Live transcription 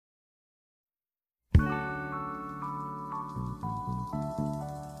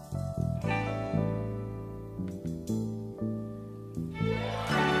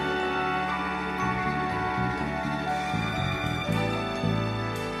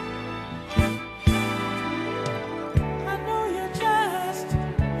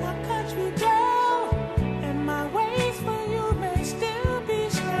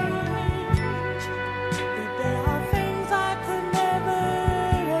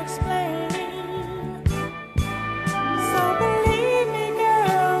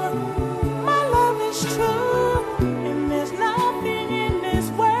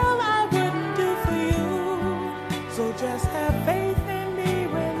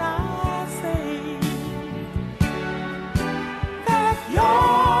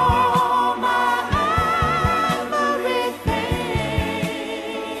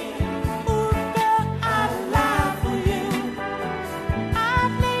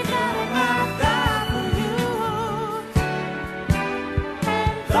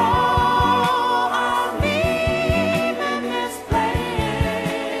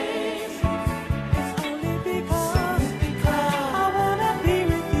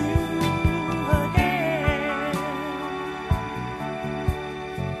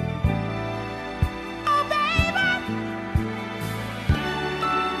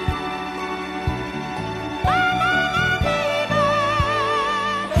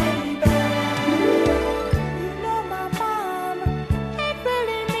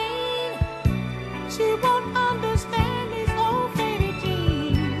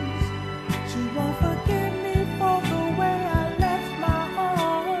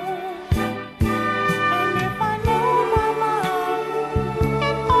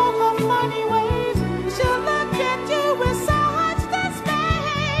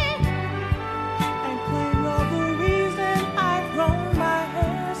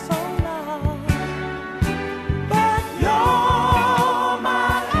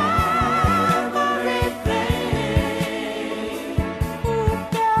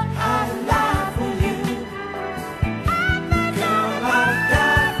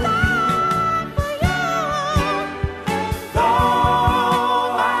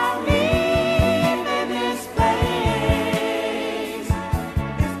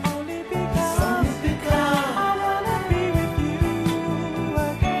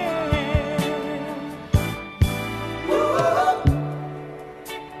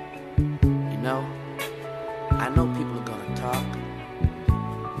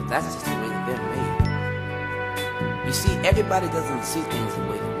Everybody doesn't see things the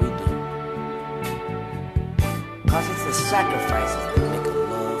way that we do. Because it's the sacrifices that make a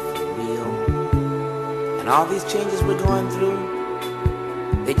love real. And all these changes we're going through,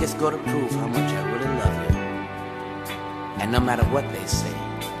 they just go to prove how much I really love you. And no matter what they say,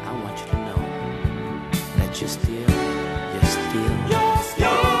 I want you to know that you're still.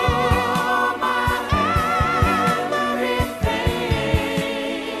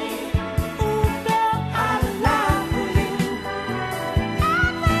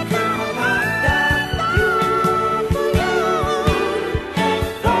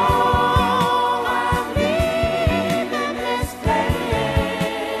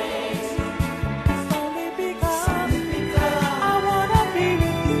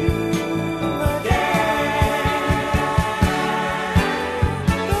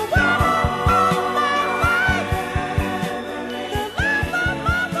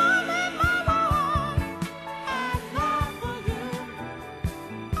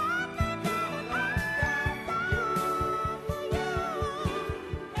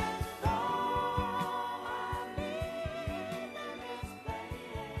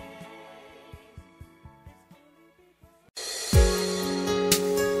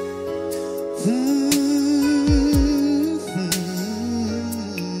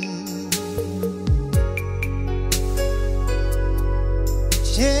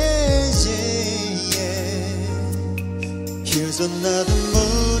 Another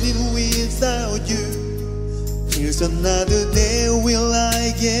morning without you. Here's another day. Will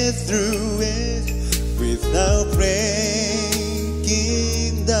I get through it without breaking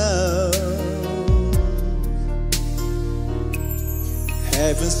down?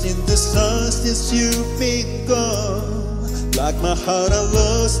 Haven't seen the sun since you've been gone. Like my heart, I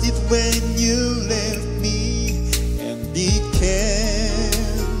lost it when you left me, and it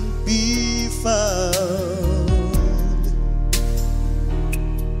can't be found.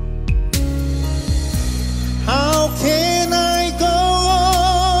 How can I go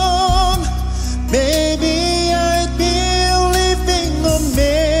on? Maybe I'd be living on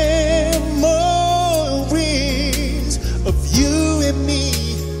memories of you and me.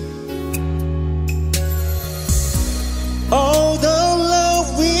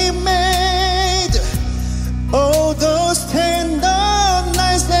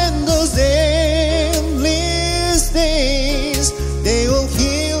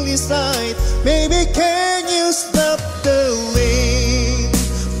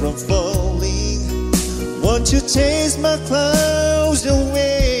 chase my clouds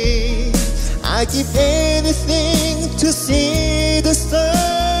away. I give anything to see the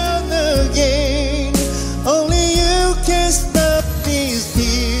sun again. Only you can stop these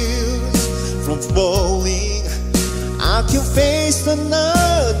tears from falling. I can face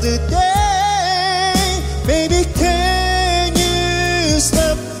another day. Baby, can you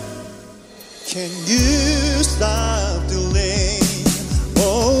stop? Can you stop the rain?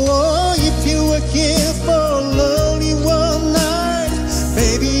 Oh, if you were here for only one night,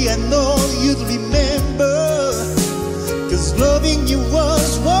 baby, I know you'd remember. Cause loving you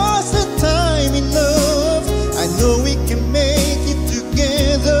was the time enough. I know we can make it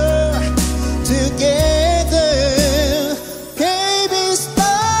together, together. Baby,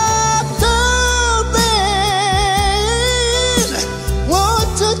 stop the rain. Want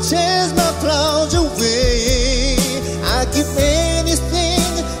to chase my clouds away. I give anything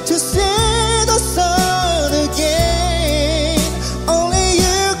to see the sun again. Only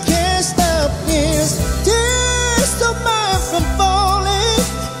you can stop this tears of mine from falling.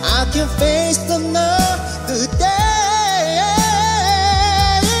 I can face another day.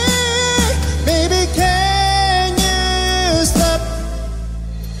 Baby, can you stop?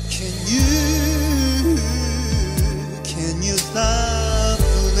 Can you stop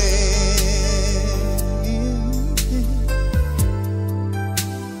the rain?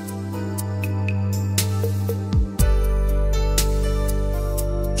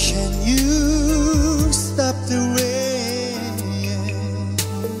 Can you stop the rain?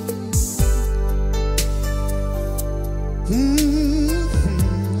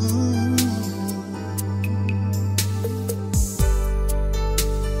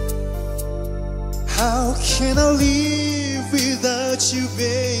 How can I live without you,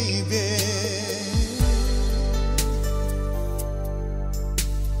 baby?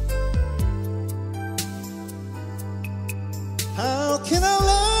 How can I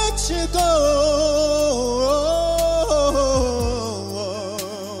let you go?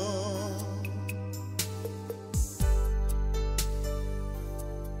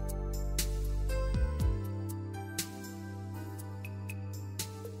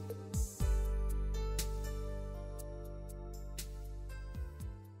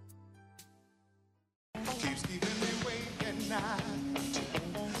 Keeps keeping me awake at night,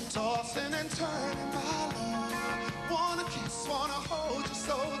 tossing and turning my life. Wanna kiss, wanna hold you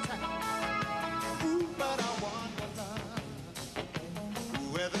so tight. Ooh, but I wonder, love,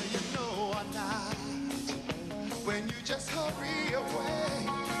 whether you know or not, when you just hurry away,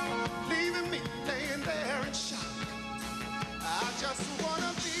 leaving me laying there in shock. I just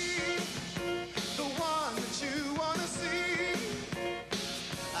wanna be the one that you wanna see.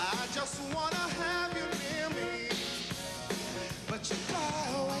 I just wanna have you near me, but you fly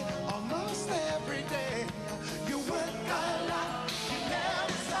away almost every day. You work a lot, you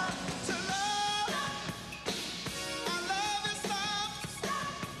never stop to love. I love you, stop.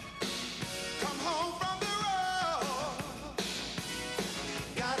 Come home from the road.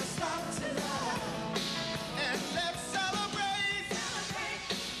 Gotta stop to love, and let's celebrate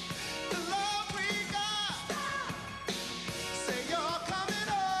the love we got. Say you're coming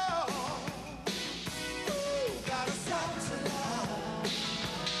home. Ooh, gotta stop to love.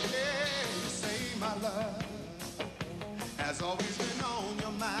 Yeah, you say my love has always been on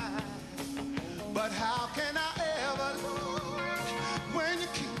your mind, but how can I ever look when you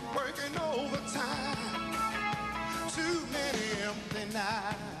keep working overtime? Too many empty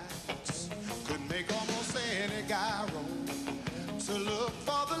nights could make almost any guy wrong to look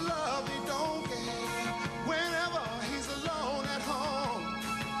for the love he don't get whenever he's alone at home,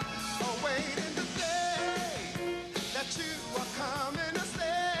 or waiting to say that you are coming to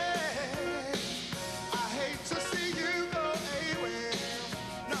stay. I hate to see you go away,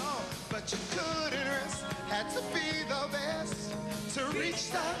 no, but you couldn't rest, had to be the best to reach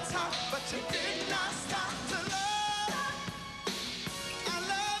the top, but you did not stop to love. I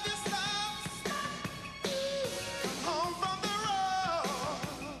love you, stop. Come home from the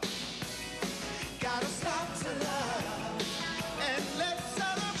road. Gotta stop to love, and let's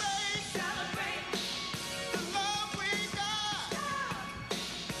celebrate the love we got.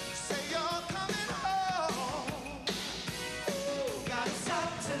 Say you're coming home. Ooh, gotta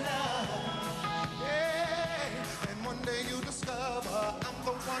stop to love. Yeah, and one day you discover I'm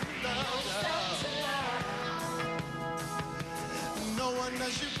the one love.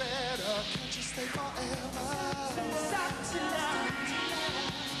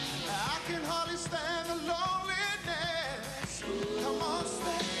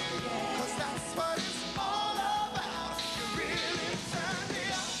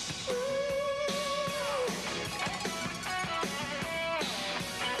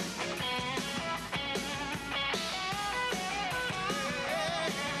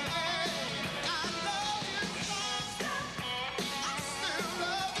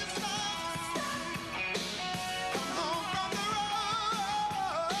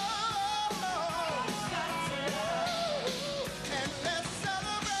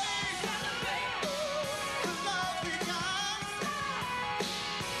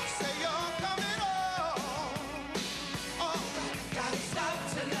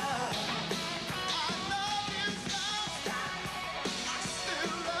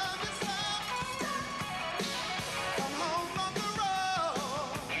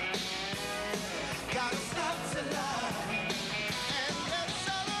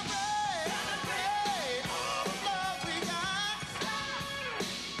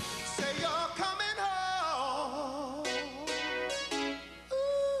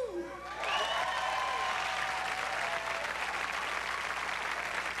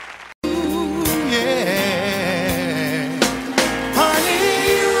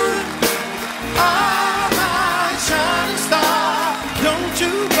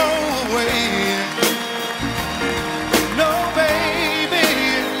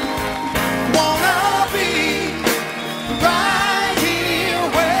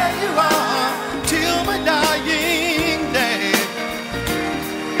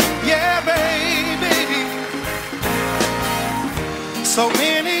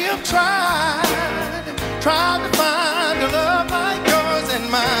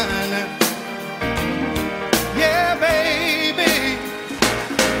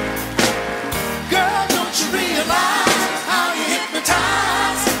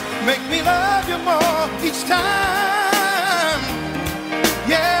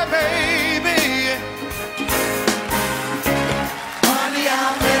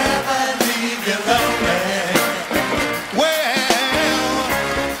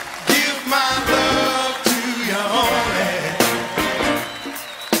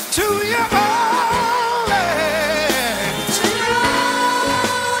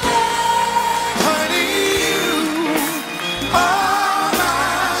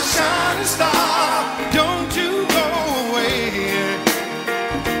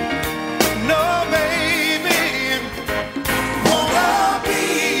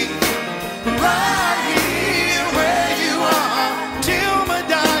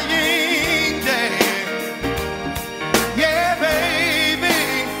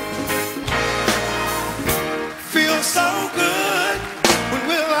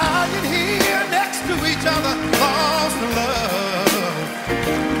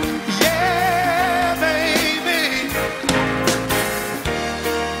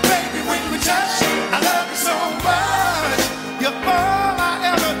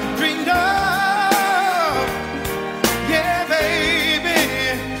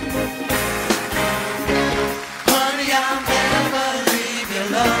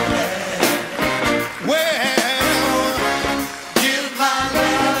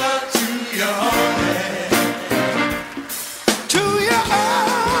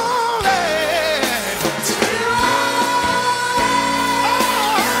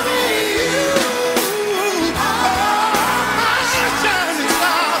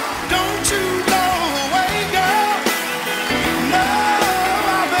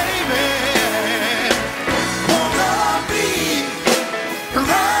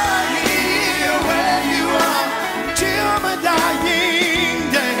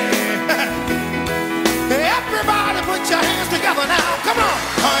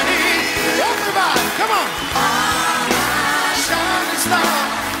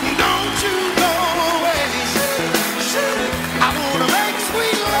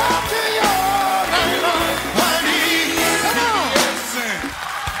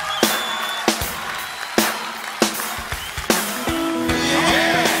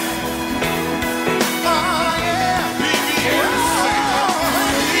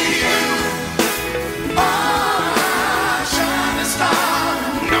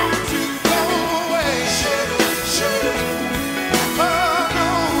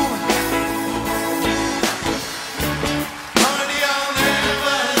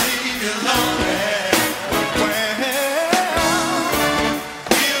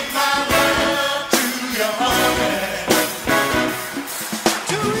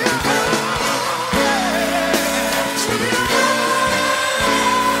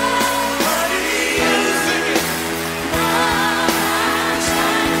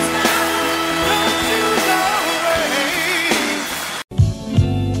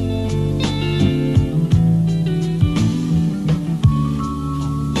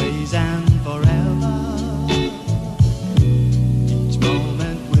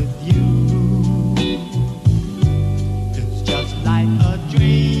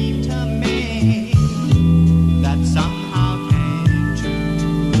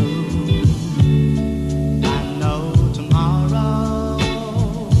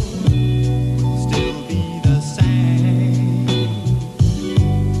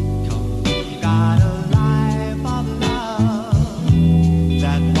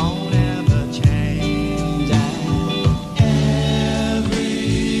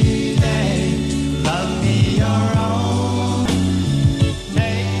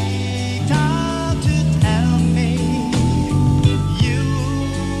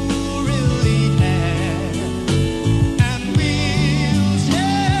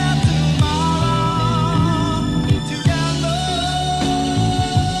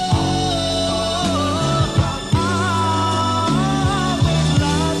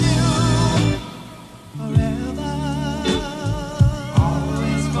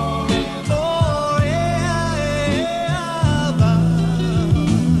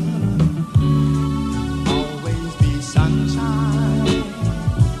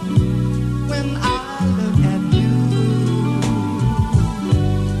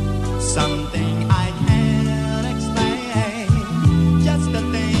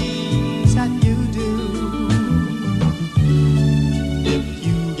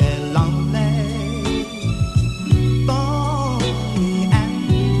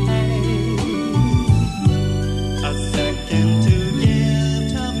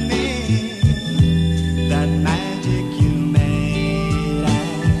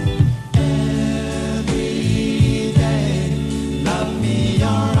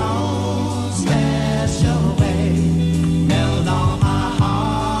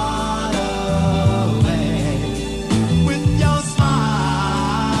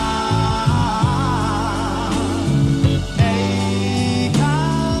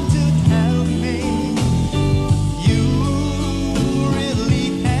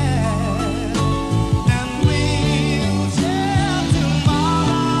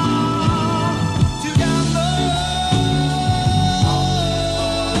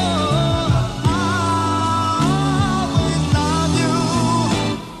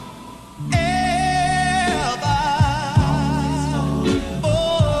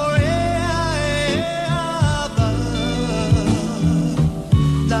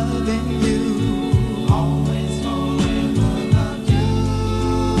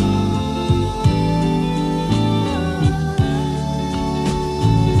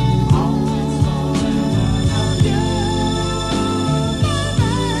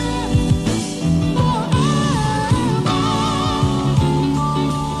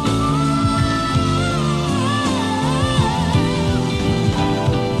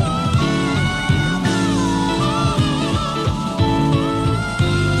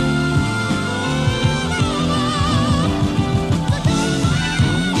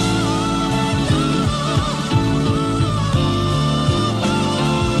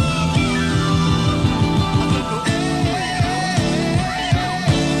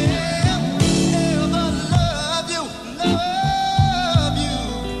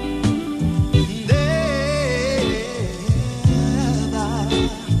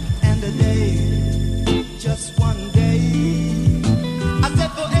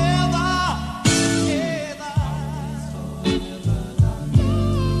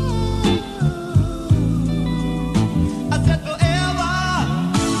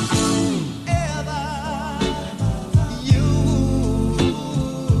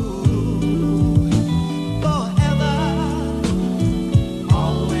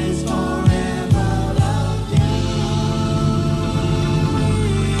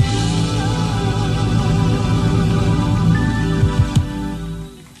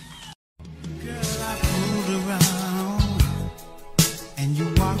 Then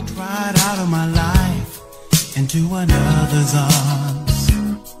you walked right out of my life into another's arms.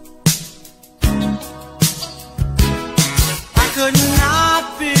 I could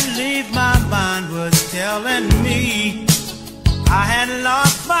not believe my mind was telling me I had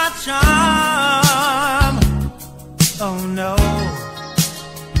lost my charm. Oh no.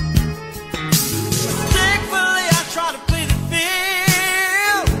 Thankfully I tried to play the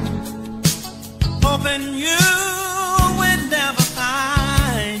field, hoping you would never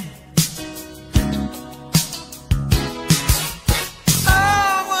find.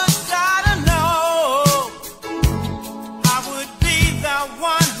 Oh, was I to know I would be the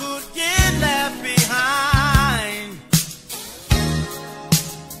one who'd get left behind.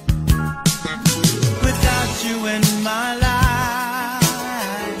 Without you in my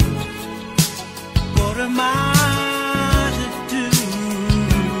life, what am I to do?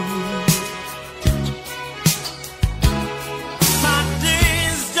 My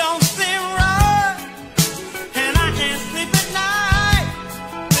days don't seem right, and I can't sleep at night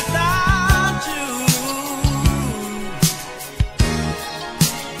without you.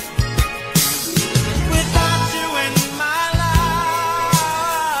 Without you in my life.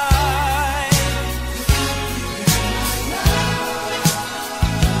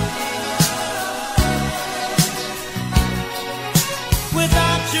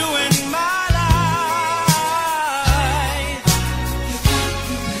 Without you in my life.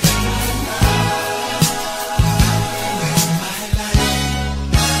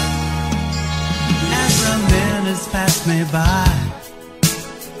 As the minutes pass me by,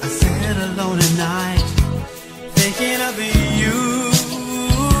 I sit alone at night, thinking of you.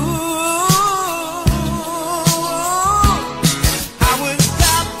 I was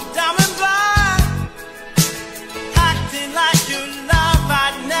dumb and blind, acting like your love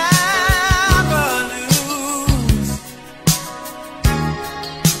I'd never lose.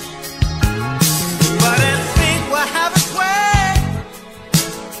 But it seems we'll have its way.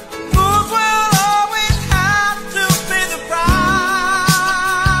 Fools will always have to pay the price.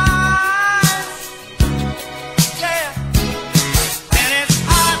 Yeah. And it's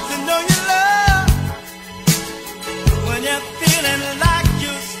hard to know your love when you're feeling like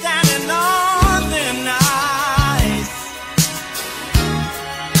you're standing on thin ice.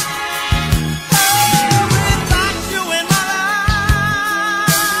 Oh, without you in my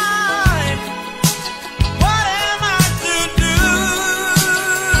life, what am I to do?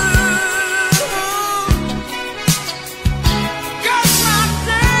 'Cause my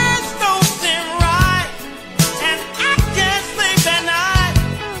days don't seem right, and I can't sleep at night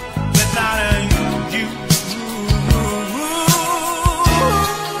without you.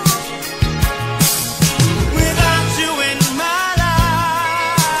 Without you in my life.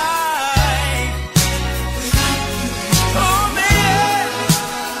 Oh, man.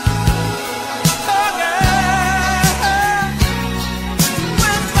 Oh, girl.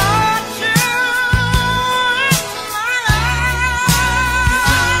 Without you in my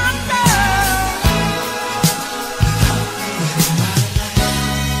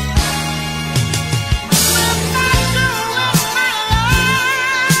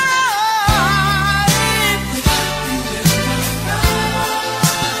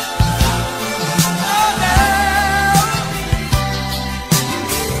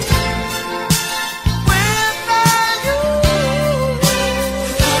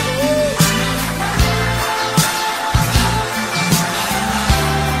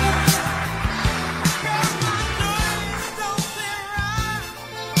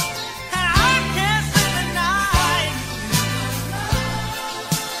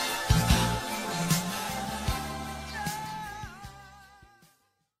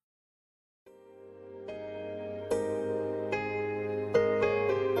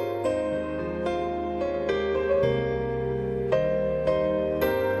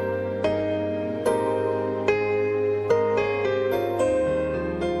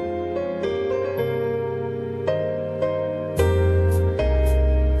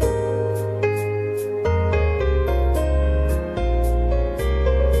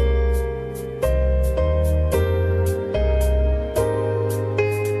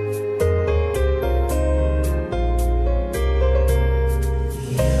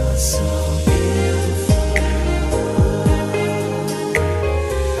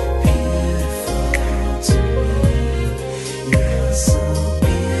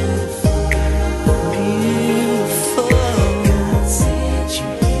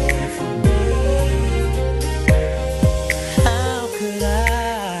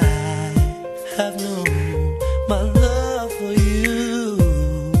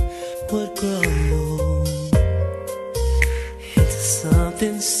would grow into some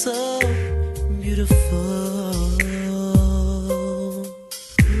something so beautiful.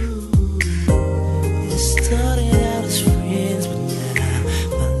 It started out as friends, but now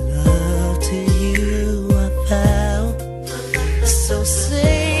my love to you I found so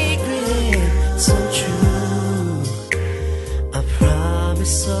sacred, so true. I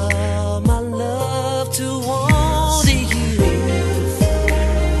promise all my love to only you.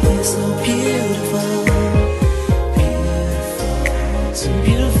 It's so beautiful, beautiful, so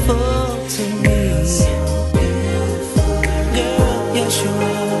beautiful to me. Girl, yes you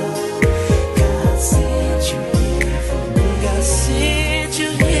are. God sent you here for me. God sent you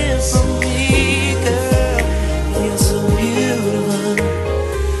here for me, girl. You're so beautiful,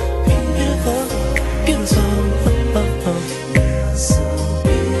 beautiful, beautiful. You're so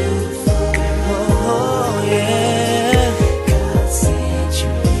beautiful. Oh yeah. God sent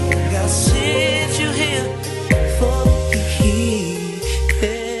you here. God sent you here for me.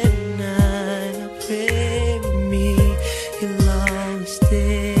 At night I pray with me. You'll always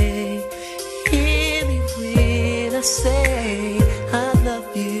stay. Hear me when I say I love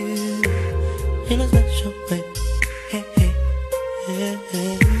you in a special way. Hey, hey, hey,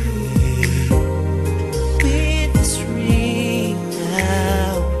 hey. With this ring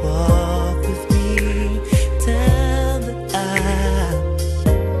now, walk with me down the aisle.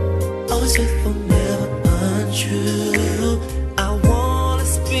 Always faithful, never untrue. I wanna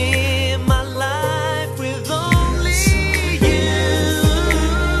spend my life with only you.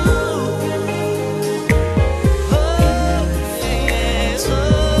 Oh, yes, oh,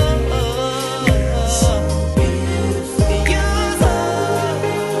 you're so beautiful.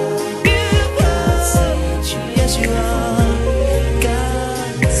 Yes, you are.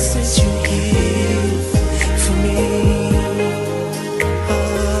 God sent you here for me.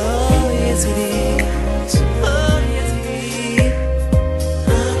 Oh, yes, it is. Oh, yes, it is.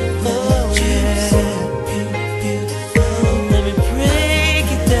 Oh, yeah. Let me break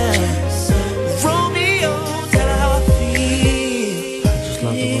it down. Romeo, tell her how I feel. I just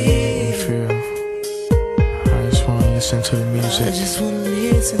love the way you make me feel. I just want to listen to the I music. just wanna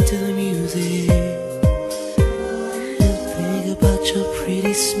listen to the music and think about your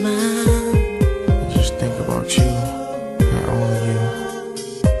pretty smile. And just think about you and only you.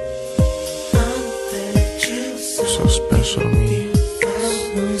 I know that you're so So special to me.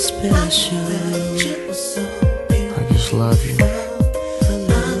 special. I just love you. I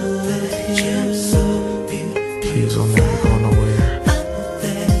love you. Please don't never go nowhere.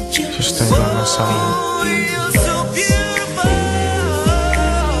 Just stay by my side. Oh, you're so beautiful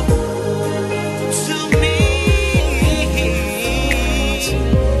to me.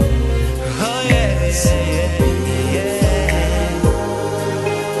 Oh yeah, yeah.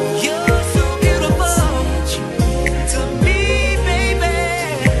 You're so beautiful to me, baby.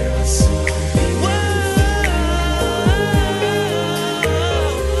 Whoa.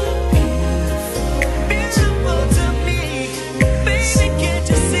 Beautiful to me, baby. Can't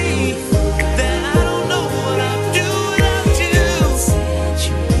you see that I don't know what I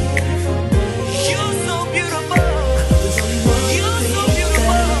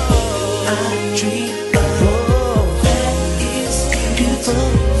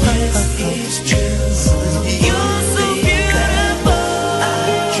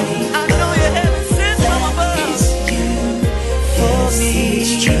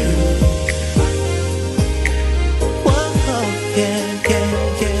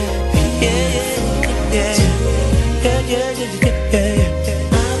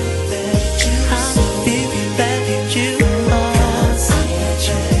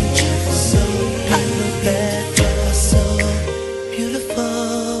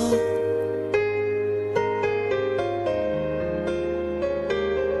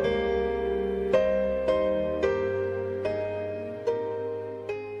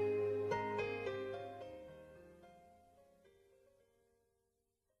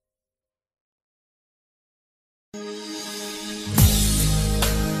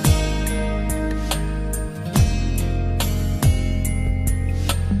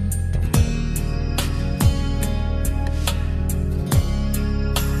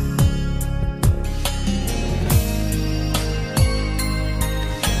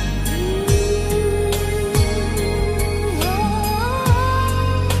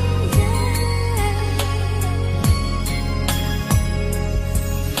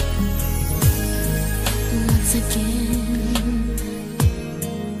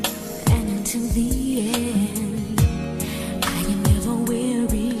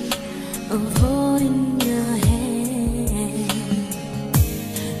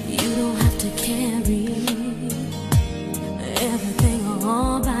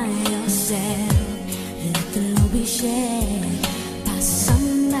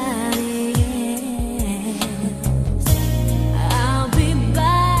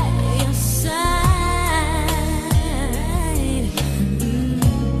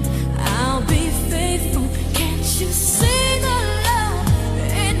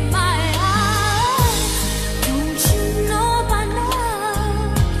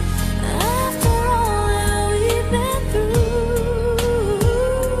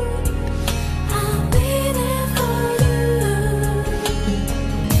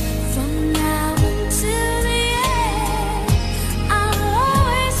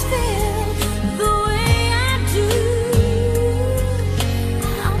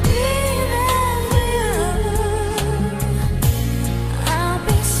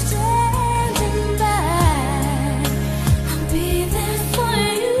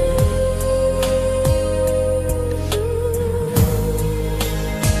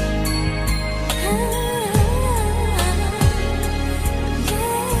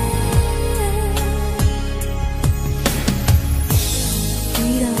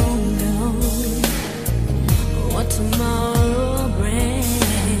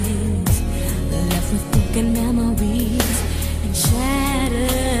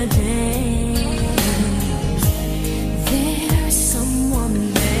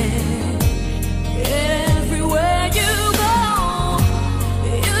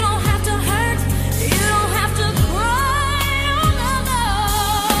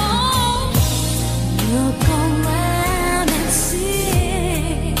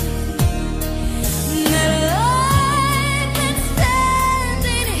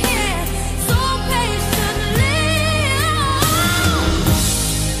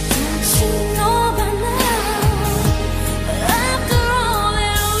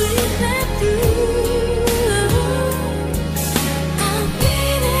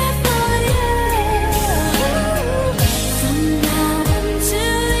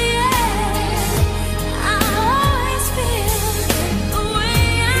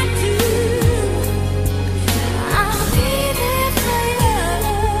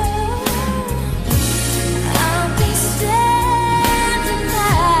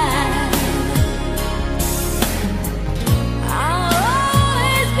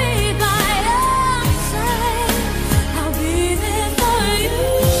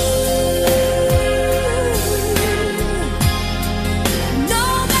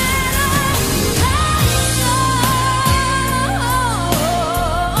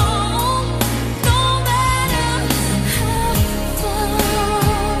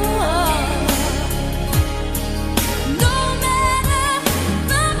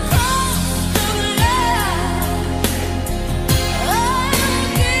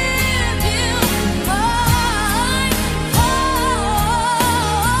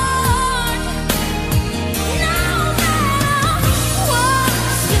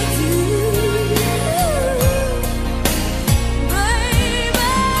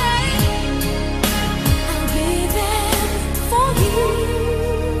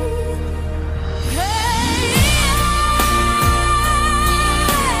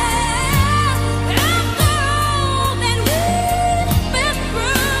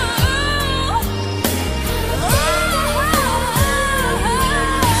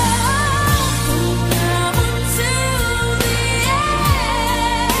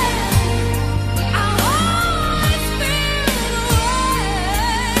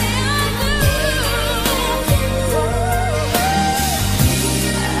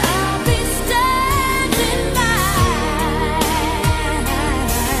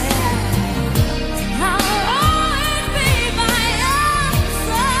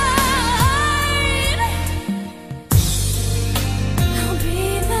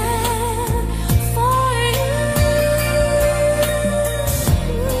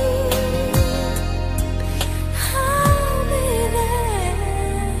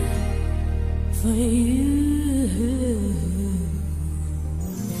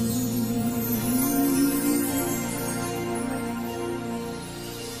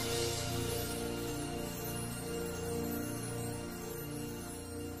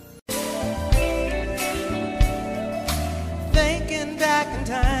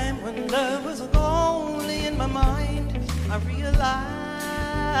love was only in my mind, I realized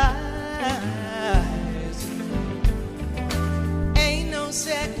ain't no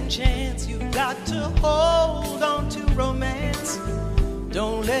second chance. You got to hold on to romance.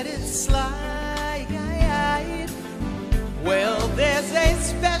 Don't let it slide. Well, there's a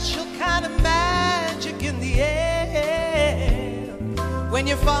special kind of magic in the air when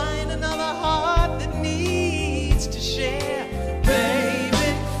you find another heart that needs to share.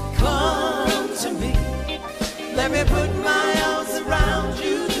 Baby, come to me. Let me put my arms around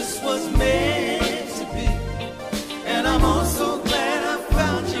you. This was meant to be. And I'm also glad I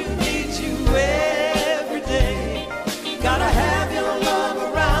found you. Need you every day. Gotta have your love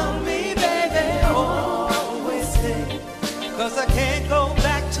around me, baby. Always stay. 'Cause I can't go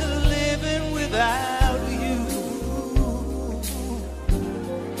back to living without you.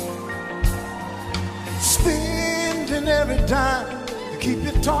 Spending every dime to keep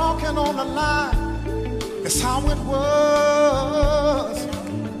you talking on the line. That's how it was.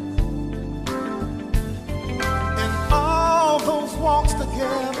 And all those walks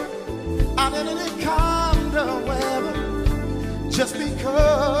together, out in any kind of weather, just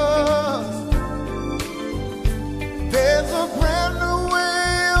because there's a brand new way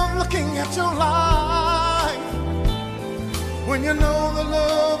of looking at your life when you know the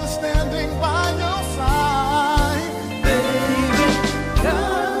love is standing by your side. Baby,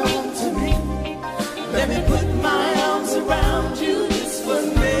 come to me. Let me put my arms around you. This was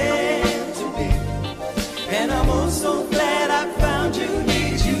meant to be. And I'm also glad I found you.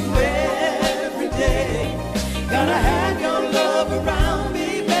 Need you every day. Gotta have your love around me,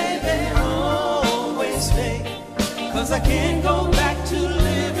 baby. Always stay. 'Cause I can't go back to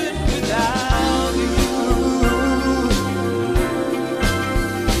living without you.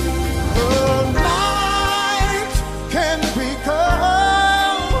 The night can be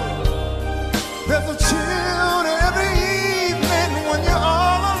cold. There's a chill every evening when you're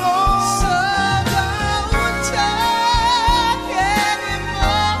all alone. So don't talk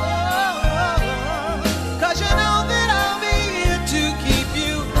anymore. 'Cause you know that I'll be here to keep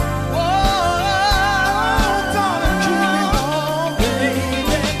you warm.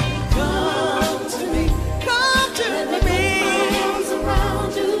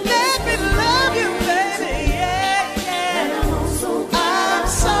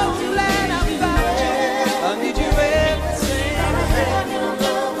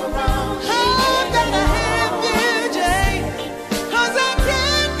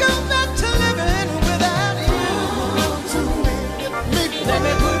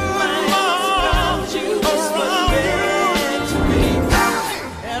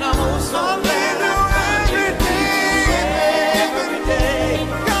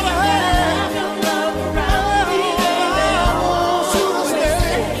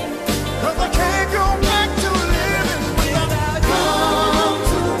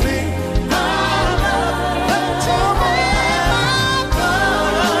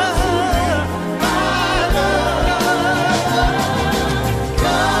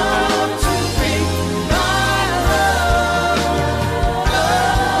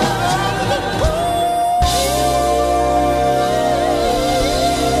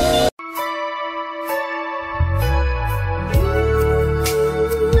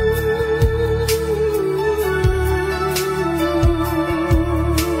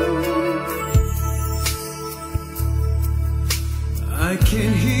 I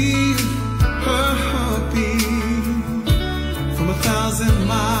can hear her heartbeat from 1,000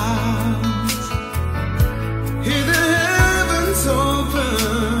 miles. Hear the heavens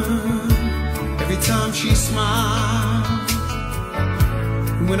open every time she smiles.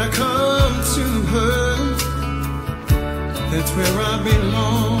 When I come to her, that's where I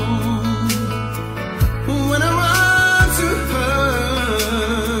belong. When I run to her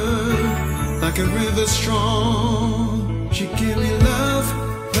like a river strong, she give me love,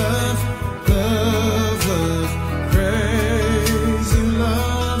 love, love, love, crazy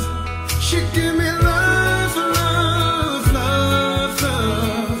love. She give me love, love, love,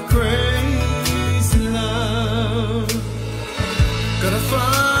 love, crazy love. Got a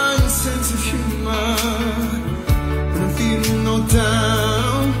fine sense of humor when I'm feeling no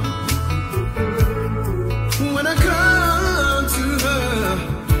down. When I come to her,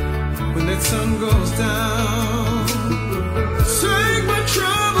 when that sun goes down. Take my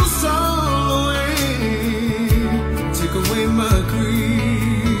troubles all away. Take away my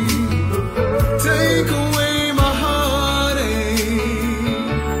grief. Take away my heartache.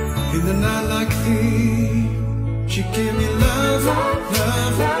 In the night like thee, she give me love,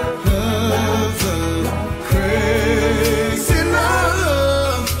 love, love, love, crazy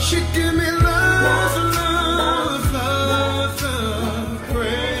love. She give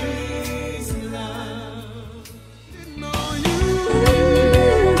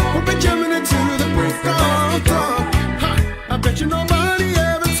you nobody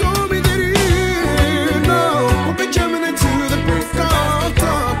ever told me that you know. We'll be jamming into the break of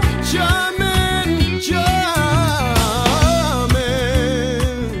dawn. Jamming, jamming.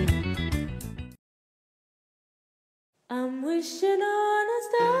 I'm wishing on a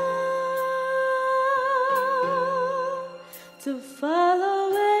star to follow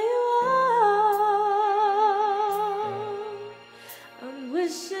where you are. I'm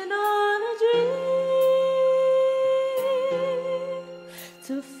wishing on a dream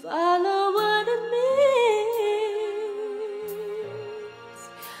to follow what it means.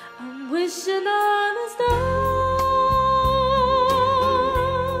 I'm wishing on a star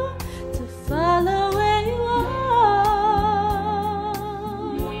to follow where you are.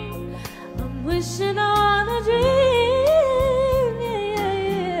 I'm wishing on a dream,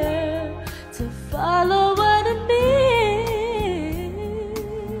 to follow what it means.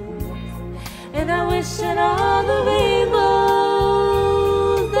 And I wish on all the rainbows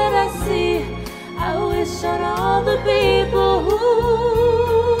that I see. I wish on all the people who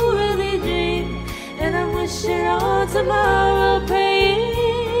really dream. And I'm wishing on tomorrow,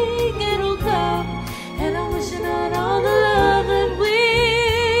 praying it'll come. And I'm wishing on all the love that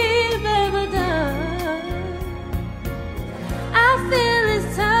we've ever done. I feel it's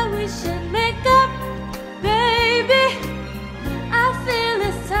time we should make up, baby. I feel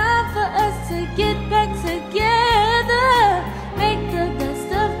it's time for us to get back together. Make the best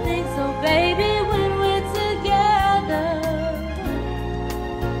of things, so baby, when we're together.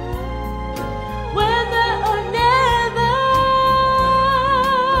 Whether or never,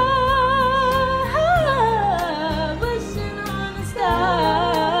 wishing on a star.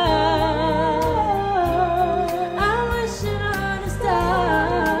 I'm wishing on a star.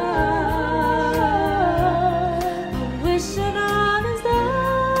 I'm wishing on a star.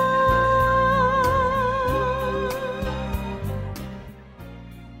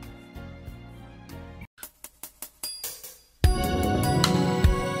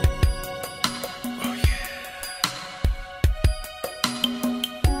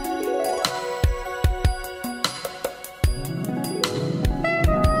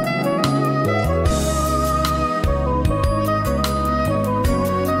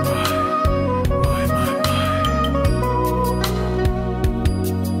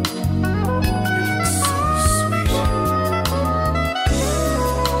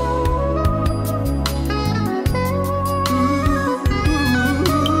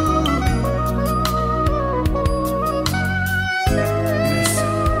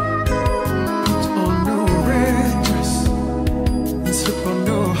 Put on your red dress and slip on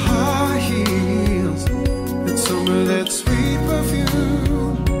your high heels and some of that sweet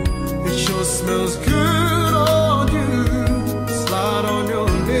perfume. It sure smells good on you. Slide on your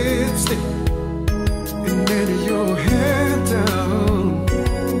lipstick and let your hair down.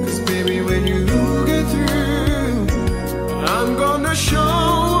 'Cause baby, when you get through, I'm gonna show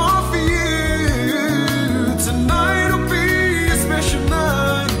off for you. Tonight will be a special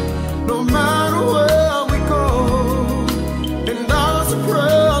night, no matter where we go. And I'm so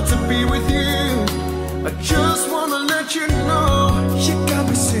proud to be with you. I just wanna let you know, you got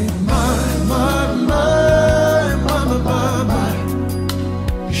me saying my, my, my, my, my, my, my.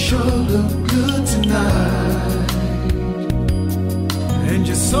 You sure look good tonight. And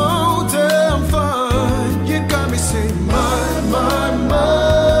you're so damn fine. You got me saying my, my, my,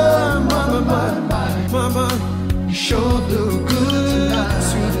 my, my, my, my, my, my. You sure look good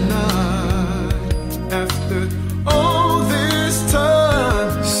tonight. After all this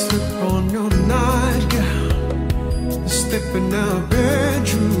time, slip on your nightgown, step in our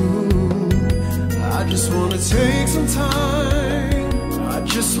bedroom. I just wanna take some time. I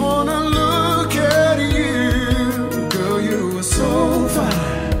just wanna look at you. Girl, you are so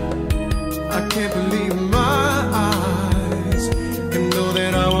fine. I can't believe my eyes. And know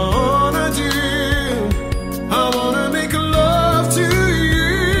that I wanna do, I wanna make love to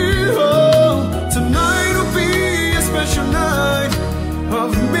you. Oh, tonight will be a special night of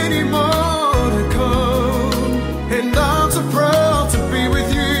many more to come. And I'm so proud to be with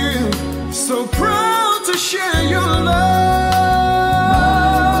you, so proud to share your love.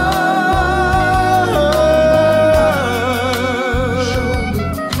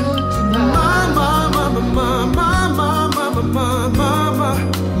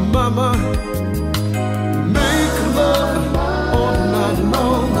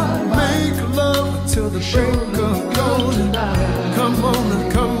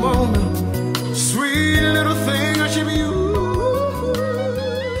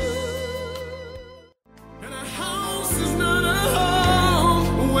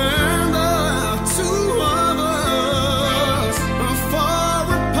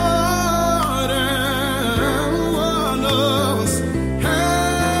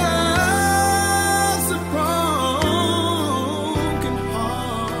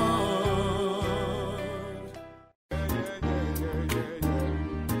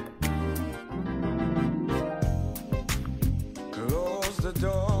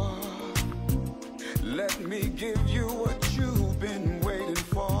 door. Let me give you what you've been waiting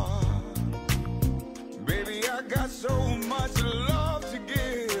for. Baby, I got so much love to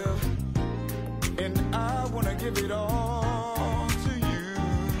give, and I wanna give it all to you.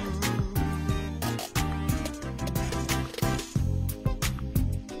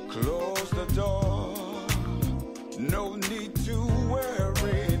 Close the door, no need to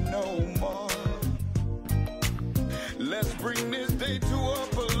worry no more. Let's bring this day to a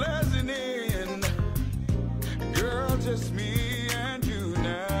pleasant end. Girl, just me and you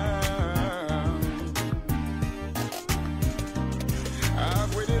now.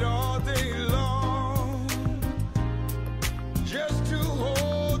 I've waited all day long just to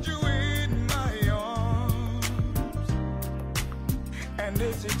hold you in my arms. And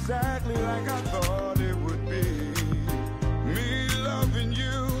it's exactly like I thought it would be. Me loving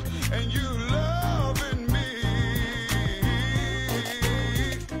you and you loving me.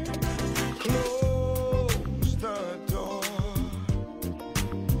 Close the door.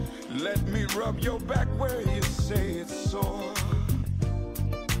 Let me rub your back where you say it's sore.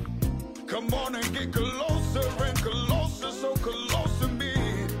 Come on and get closer and closer, so close to me.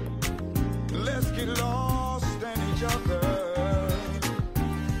 Let's get lost in each other.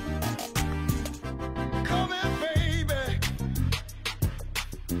 Come here, baby.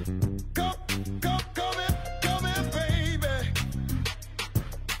 Come here, baby.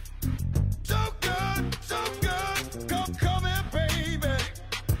 So good, come here, baby.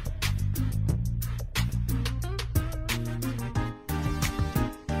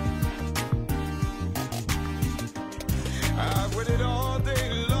 I've waited all day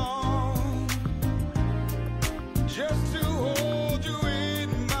long just to hold you in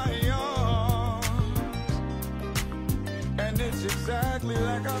my arms. And it's exactly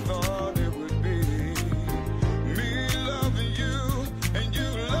like I thought it would be. Me loving you and you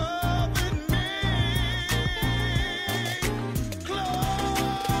loving me.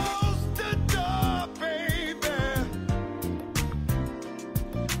 Close the door, baby,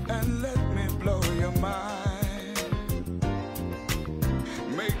 and let me blow your mind.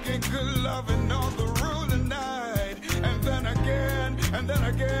 Making good loving all the rule tonight. And then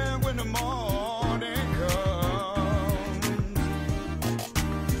again when the morning comes.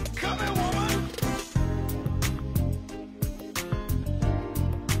 Come here, woman.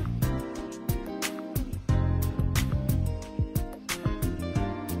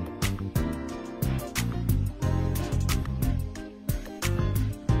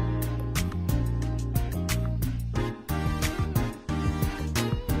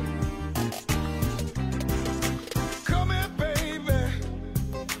 Come here, baby.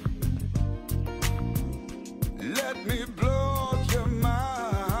 Let me blow your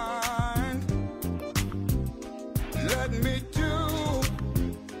mind. Let me do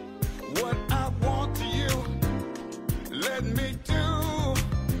what I want to you. Let me do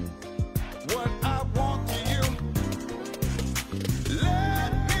what I want to you.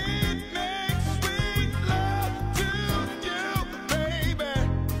 Let me make sweet love to you, baby.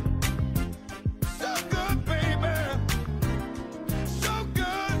 So good, baby. So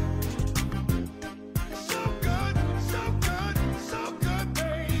good. So good, so good, so good,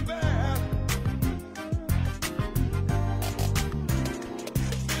 baby.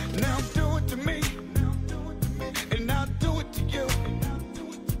 Now do it to me, and I'll do it to you.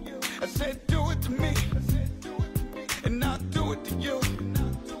 I said do it to me, and I'll do it to you.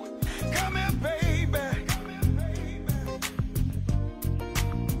 Come here, baby.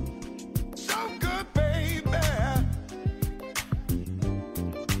 So good, baby.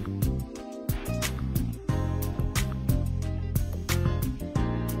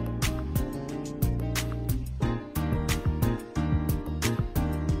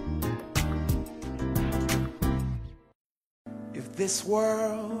 If this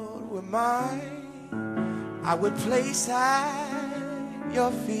world were mine, I would place at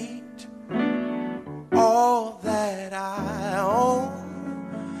your feet all that I own.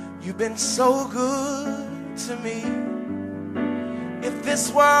 You've been so good to me. If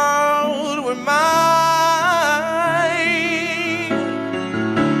this world were mine,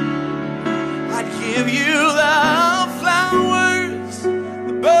 I'd give you the flowers,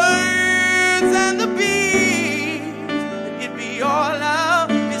 the birds, and the bees. And you'd be all out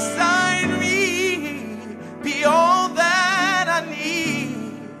beside me, be all that I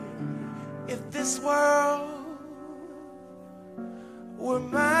need. If this world were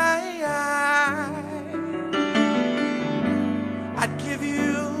mine, I'd give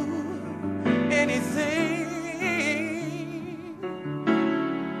you anything.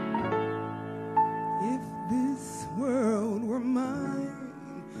 If this world were mine,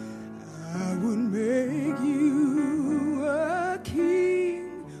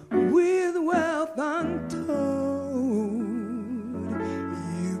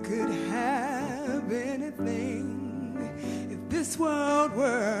 world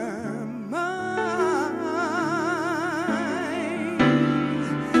were mine,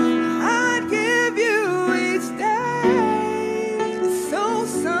 I'd give you each day so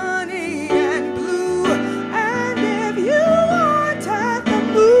sunny and blue. And if you wanted the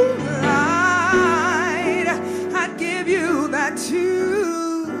moonlight, I'd give you that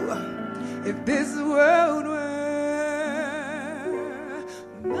too. If this world were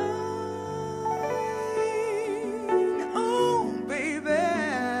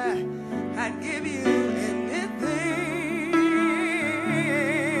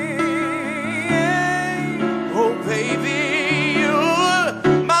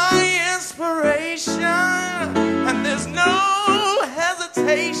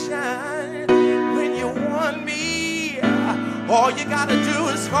when you want me, all you gotta do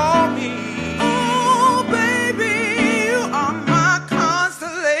is call me. Oh, baby, you are my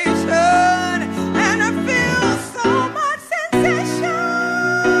constellation, and I feel so much sensation.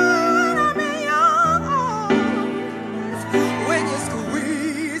 I'm in your arms when you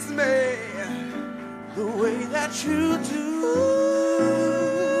squeeze me the way that you do.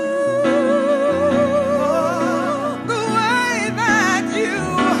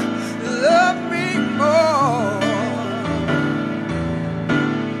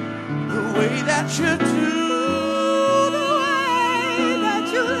 You do the way that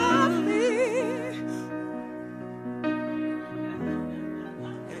you love me.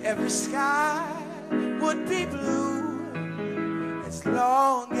 And every sky would be blue as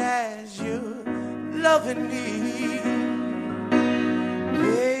long as you're loving me,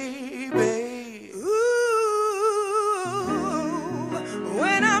 baby. Ooh,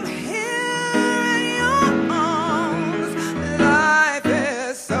 when I'm here in your arms, life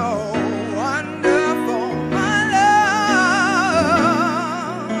is so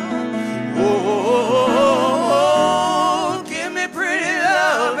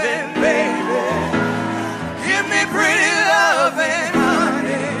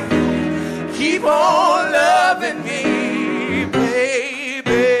keep on loving me,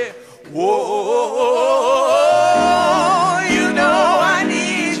 baby. Whoa, you know I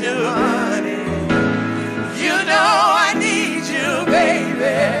need you, honey. You know I need you,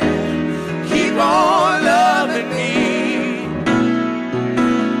 baby. Keep on loving me.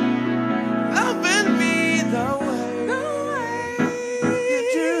 Loving me the way you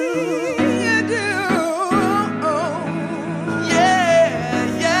do. You do.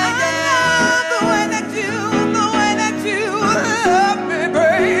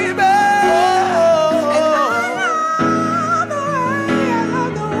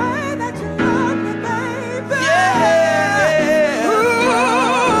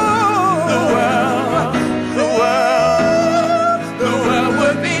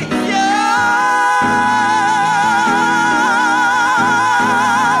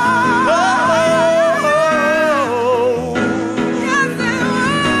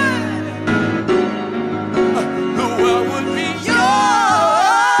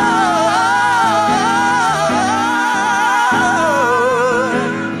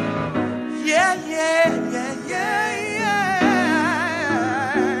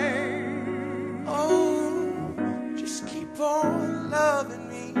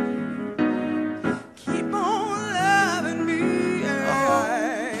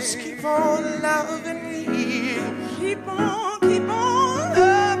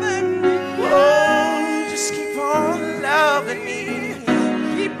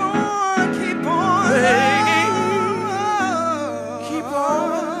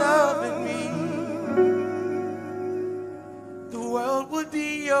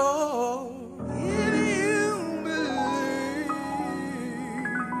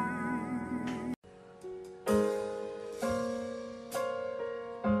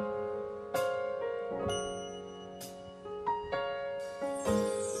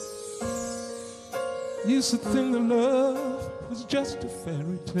 Used to think that love was just a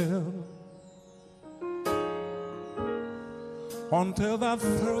fairy tale, until that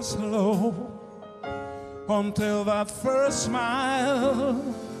first hello, until that first smile.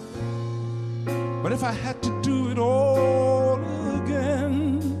 But if I had to do it all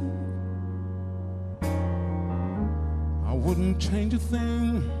again, I wouldn't change a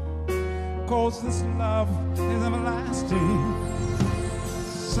thing, 'cause this love is everlasting.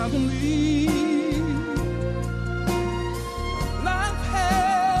 Suddenly life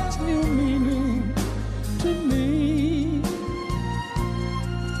has new meaning to me.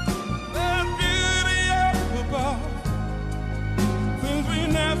 The beauty up above, things we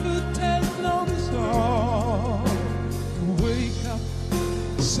never take notice of. You wake up,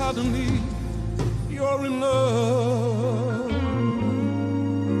 suddenly you're in love.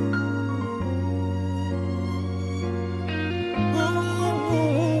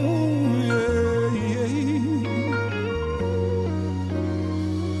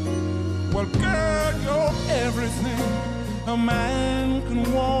 Well, girl, you're everything a man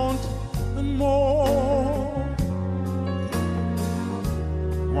can want and more.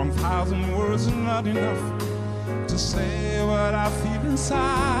 1,000 words are not enough to say what I feel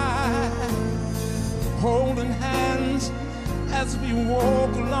inside. Holding hands as we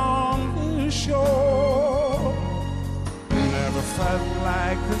walk along the shore. Never felt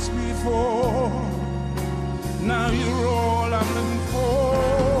like this before. Now you're all I'm looking for.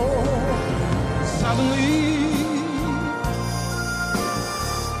 Suddenly,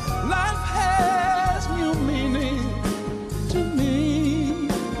 life has new meaning to me.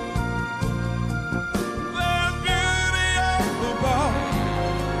 There's beauty up above,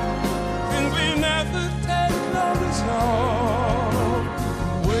 things we never take notice of.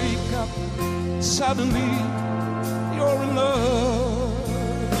 Wake up, suddenly you're in love.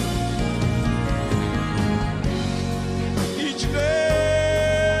 Each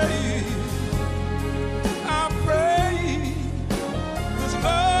day I pray this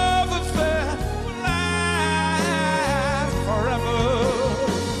love affair will last forever.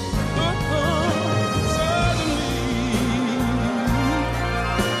 Suddenly,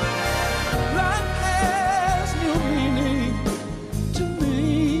 life has new meaning to me.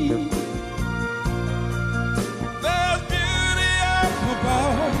 There's beauty up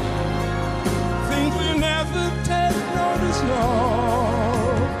above, things we never take notice of.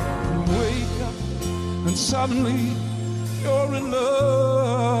 Wake up and suddenly you're in love.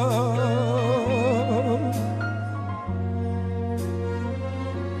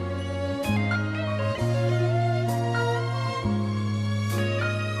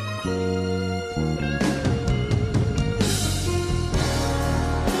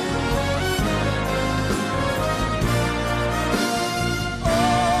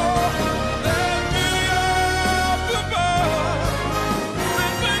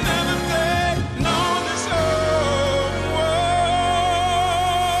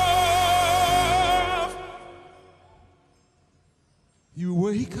 You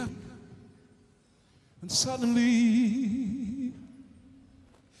wake up and suddenly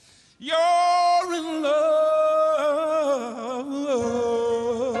you're in love.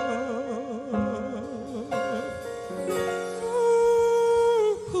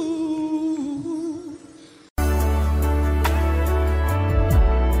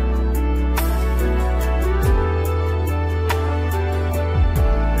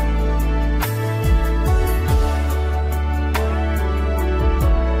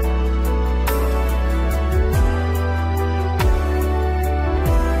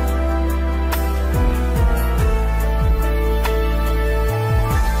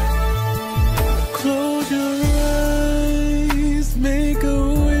 Close your eyes, make a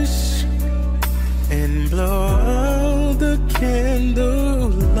wish, and blow out the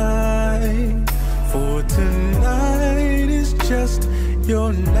candlelight. For tonight is just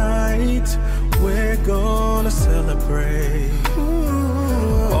your night. We're gonna celebrate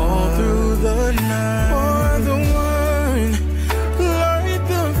all through the night. For the one, light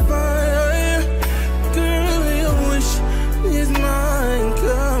the fire. Girl, your wish is mine.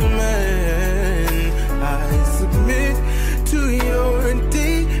 Come in. I submit to your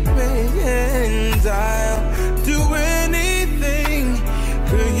demands. I'll do anything.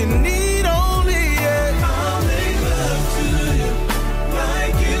 Girl, you need only it. I'll make love to you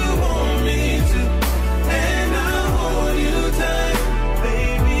like you want me to, and I'll hold you tight,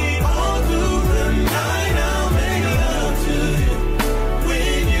 baby, all through the night.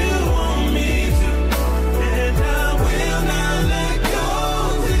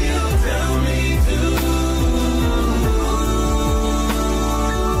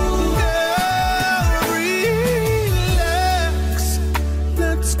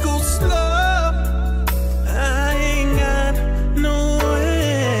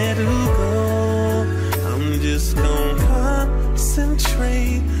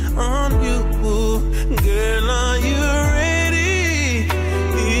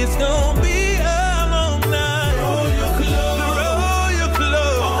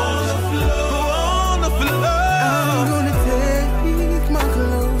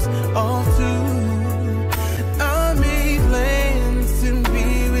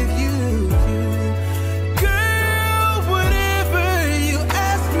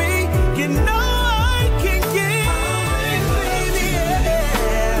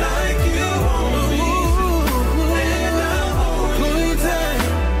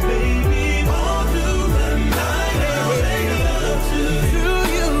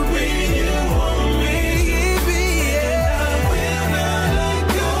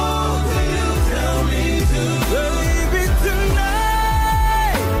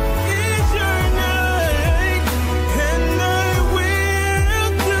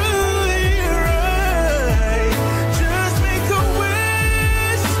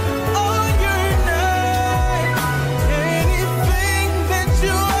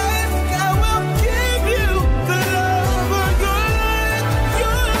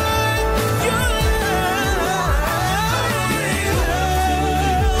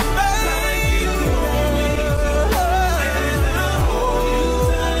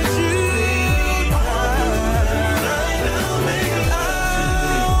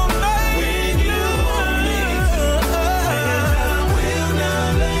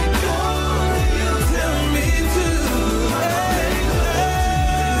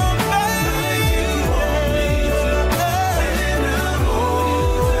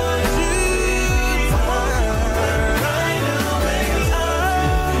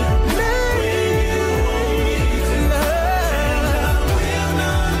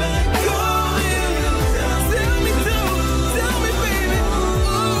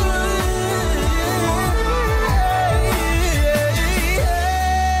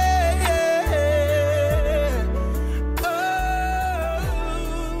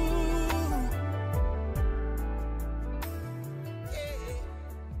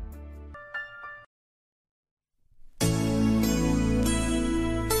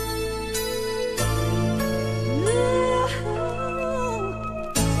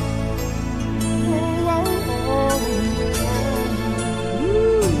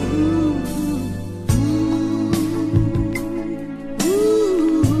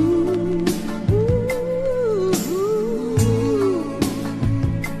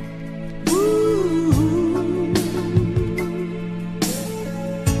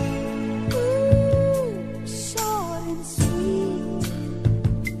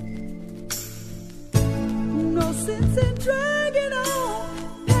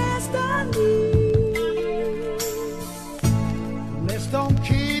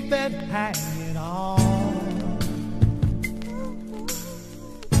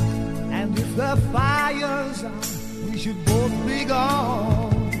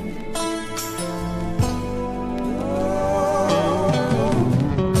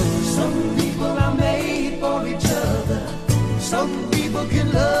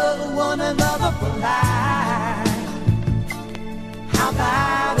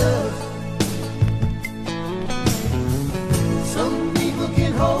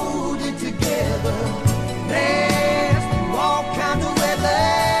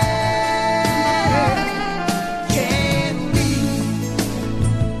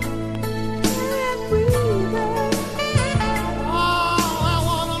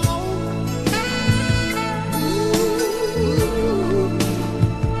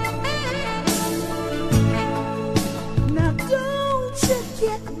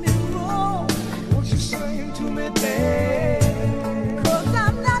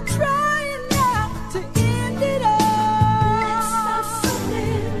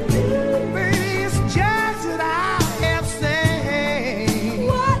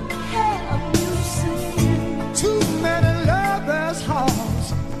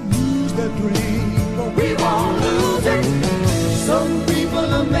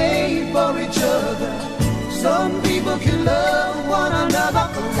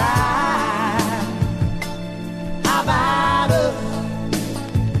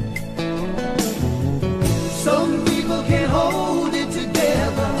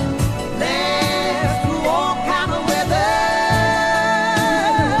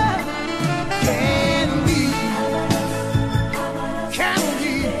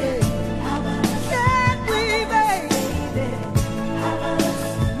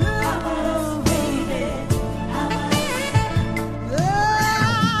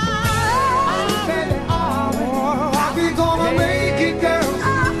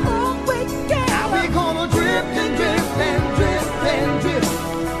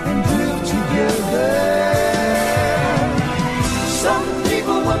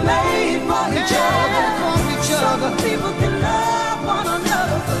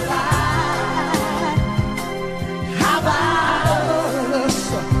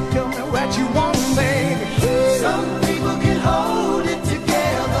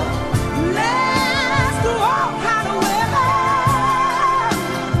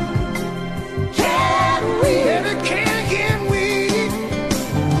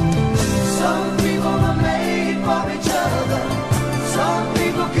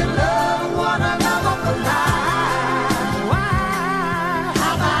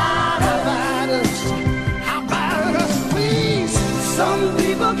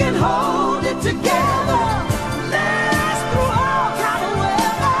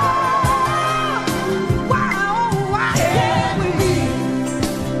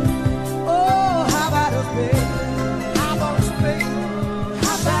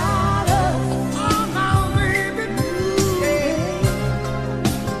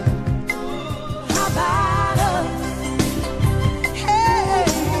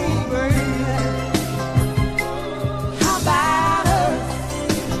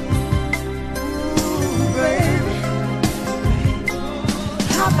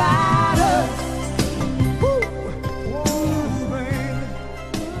 about us? Woo. Oh, baby.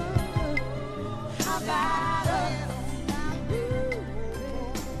 How about us?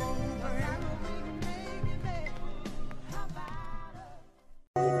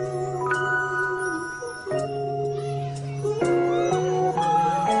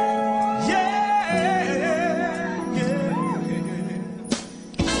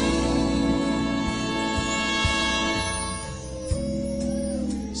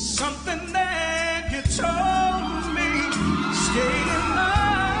 Something that you told me stayed in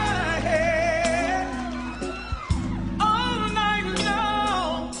my head all night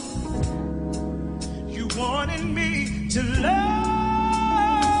long. You wanted me to love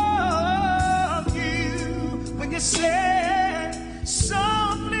you when you said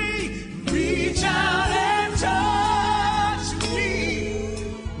softly reach out and touch me.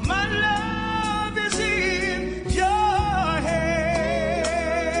 My love is in your hand.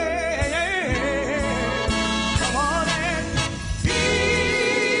 Come on and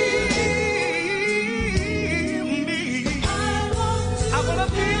feel me. I wanna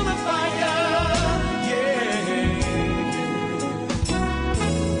feel the fire. Yeah.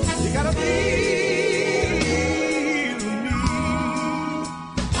 You gotta feel me.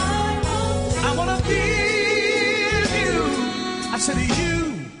 I wanna feel you. I said you.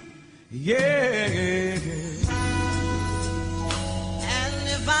 Yeah. And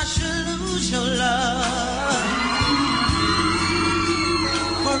if I should lose your love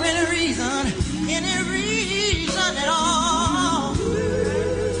for any reason at all,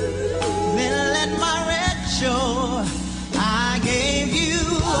 then let my record show I gave you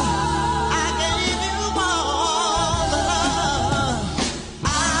all the love I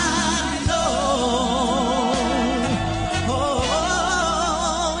know.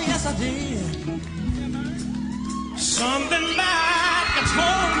 Oh, yes I did. Something back and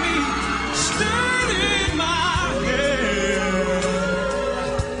told me stirred in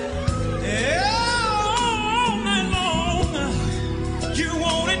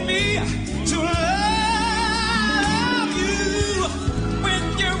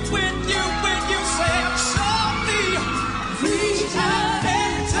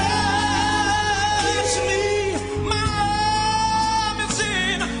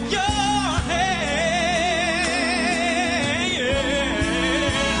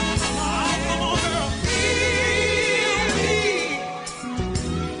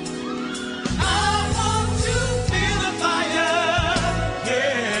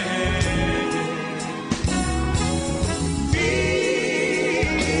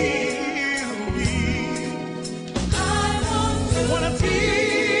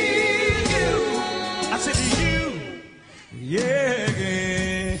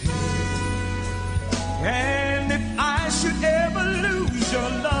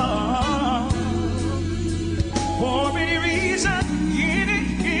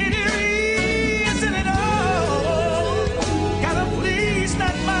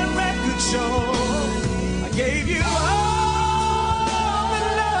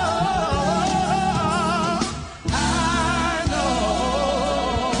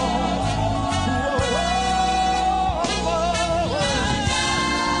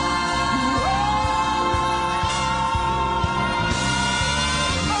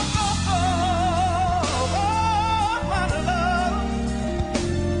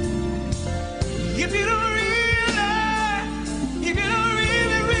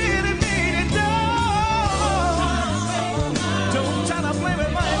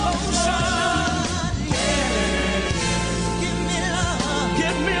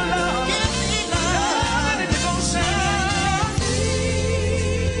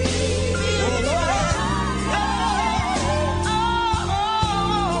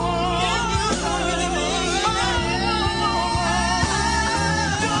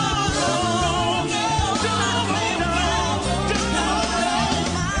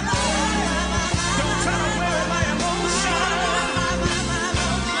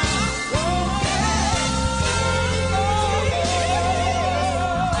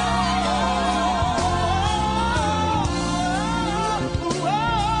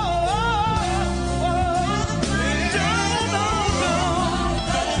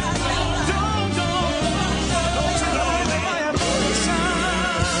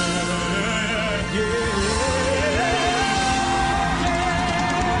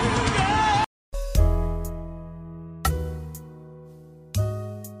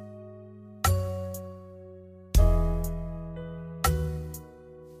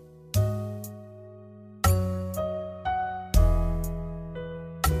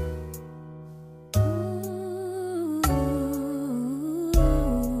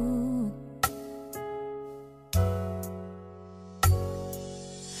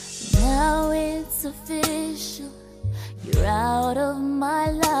part of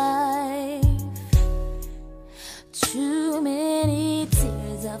my life. Too many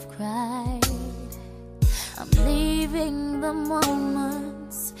tears I've cried. I'm leaving the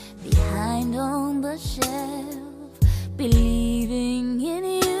moments behind on the shelf. Believing in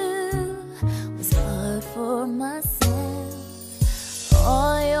you was hard for myself.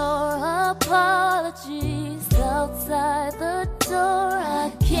 All your apologies outside the door. I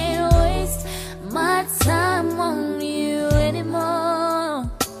can't waste my time on you anymore.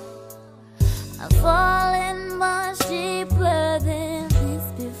 I've fallen much deeper than this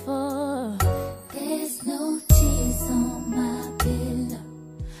before. There's no tears on my pillow,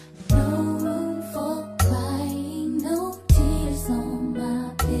 no room for crying, no tears on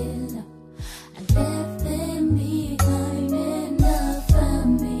my pillow. I left them behind and I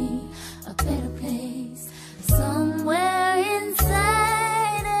found me a better place somewhere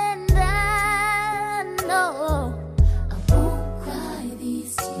inside, and I know I won't cry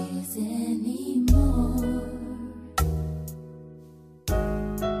these tears anymore.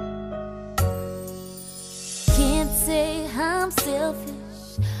 Can't say I'm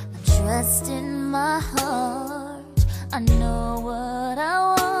selfish, I trust in my heart. I know what I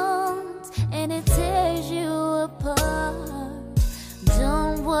want and it tears you apart.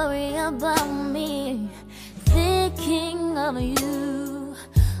 Don't worry about me thinking of you.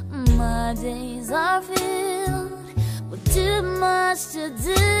 My days are filled with too much to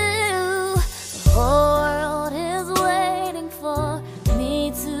do. The whole world is waiting for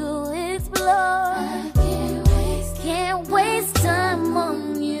me to explore. I can't waste time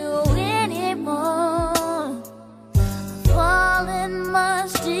on you anymore. I've fallen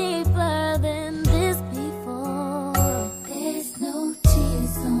much deeper than this before. There's no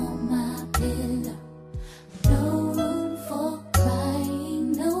tears on my pillow, no room for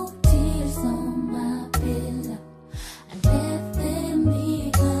crying, no tears on my pillow. I left them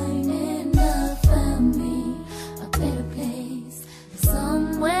behind and I found me a better place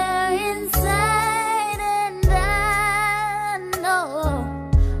somewhere inside, and I know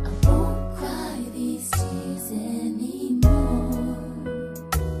I won't cry these tears anymore.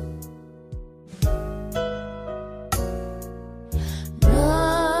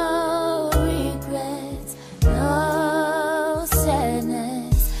 No regrets, no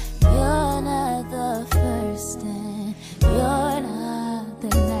sadness. You're not the first and you're not the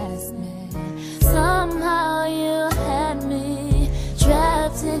last man. Somehow you had me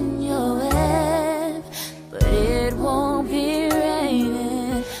trapped in your web, but it won't be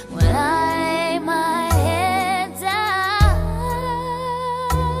raining when I lay my head down.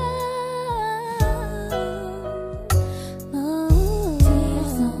 No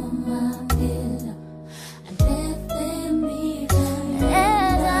tears on my pillow, I left them behind,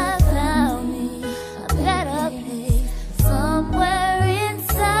 and I found me a better place somewhere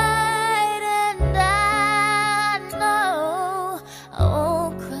inside, and I know I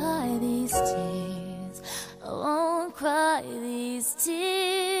won't cry these tears. I won't cry these tears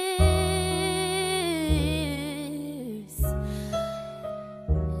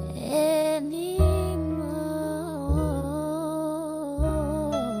anymore.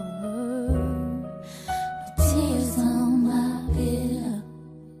 Tears on my pillow.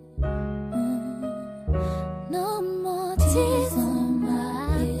 No more tears on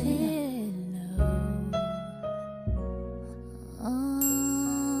my pillow.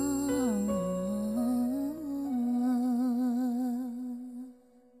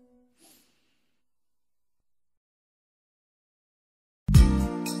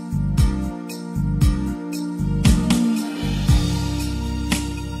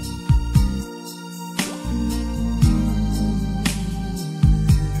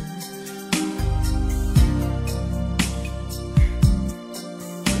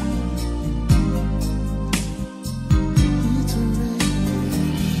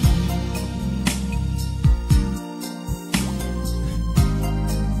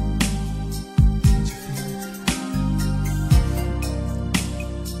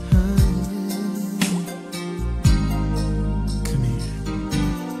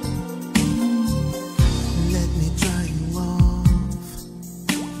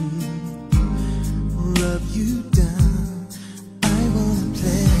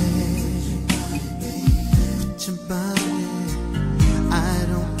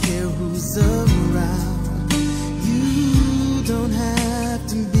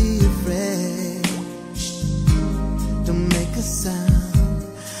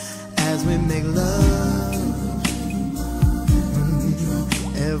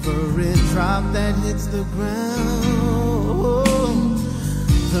 Every drop that hits the ground,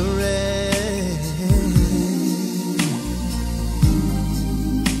 the rain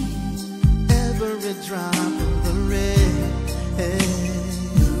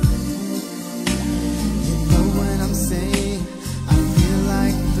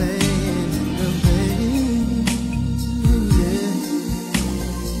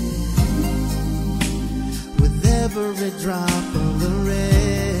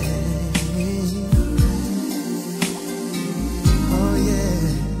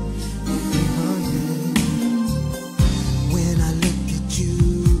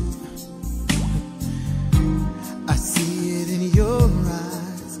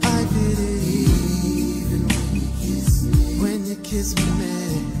kiss me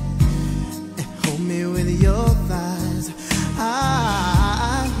and hold me with your thighs.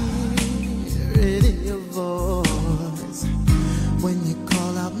 I hear it in your voice when you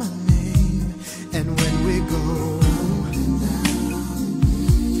call out my name, and when we go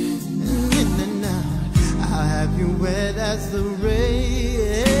in and out, I'll have you wet as the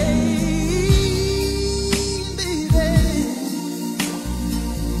rain, baby.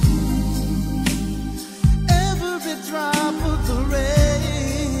 Every drop of the rain.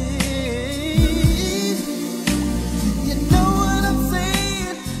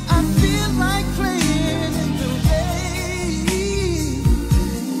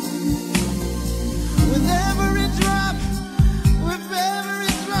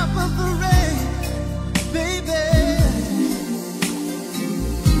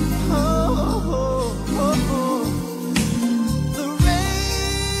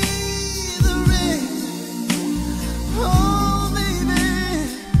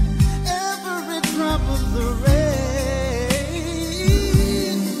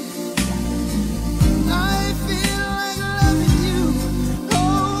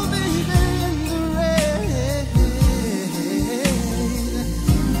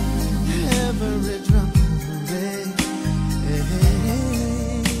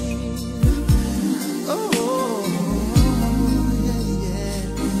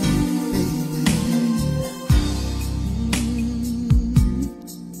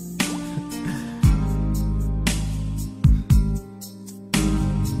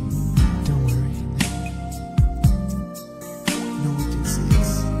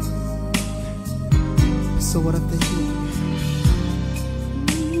 So what if they do?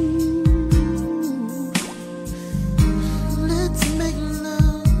 Let's make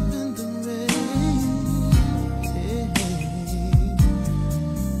love in the rain.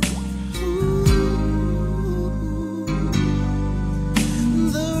 Ooh,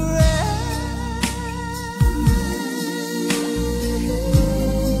 the rain.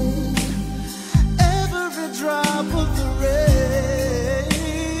 Every drop of the rain.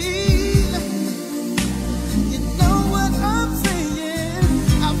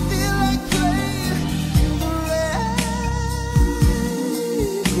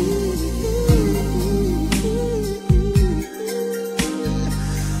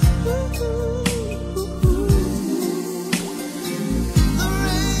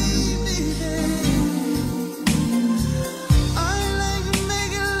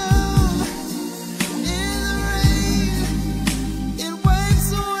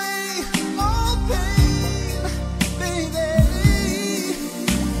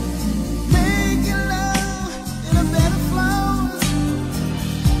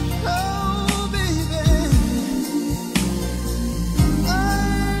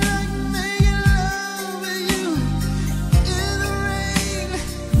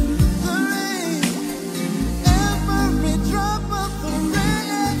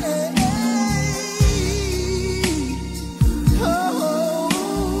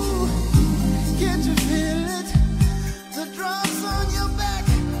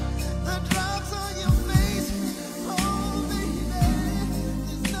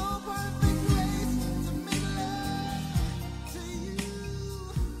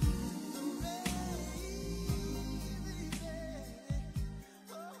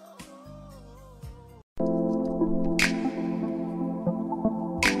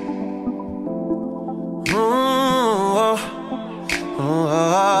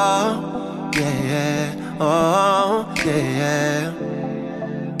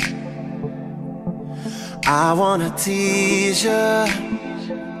 I wanna tease ya,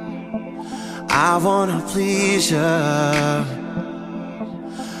 I wanna please ya,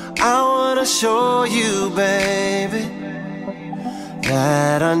 I wanna show you, baby,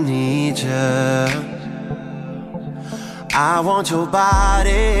 that I need ya. I want your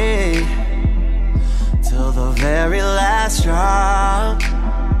body till the very last drop.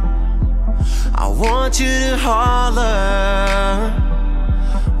 I want you to holler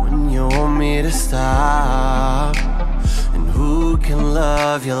when you want me to stop. And who can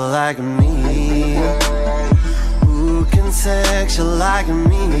love you like me? Who can sex you like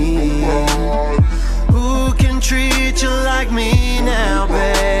me? Who can treat you like me now,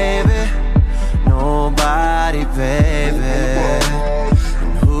 baby? Nobody, baby.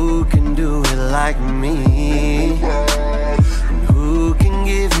 And who can do it like me? And who can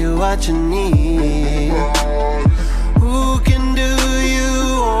give you what you need? Who can do you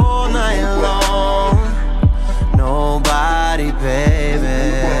all night long? Nobody, baby.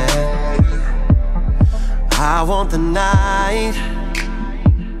 I want the night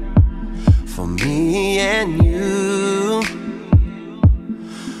for me and you.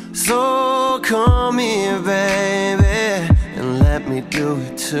 do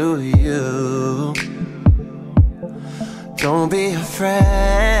it to you. Don't be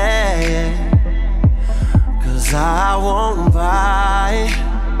afraid, 'cause I won't bite.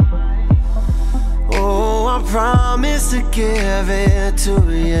 Oh, I promise to give it to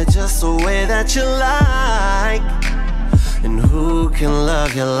you just the way that you like. And who can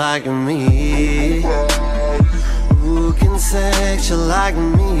love you like me? Who can sex you like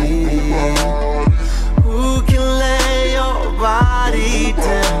me? Who can lay your body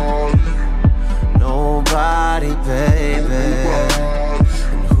down? Nobody, baby.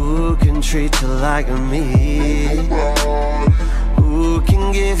 And who can treat you like me? Who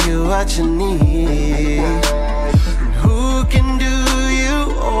can give you what you need? And who can do you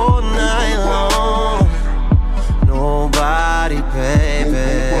all night long? Nobody,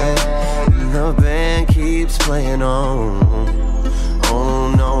 baby. And the band keeps playing on.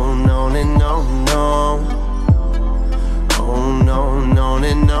 Oh no, no, no, no, no. Oh no, no,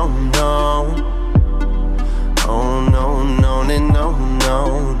 no, no, no. Oh no, no, no, no, no,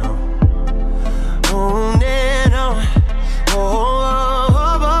 no. Oh no, no. Oh.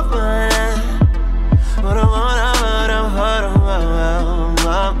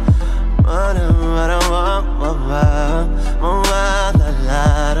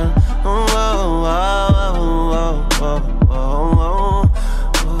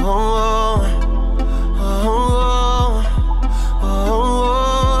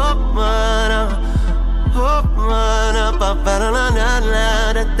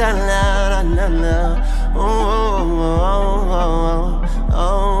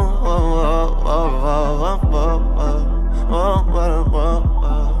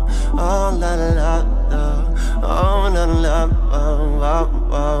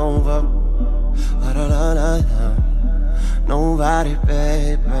 Nobody,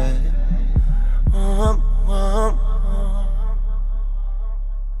 baby.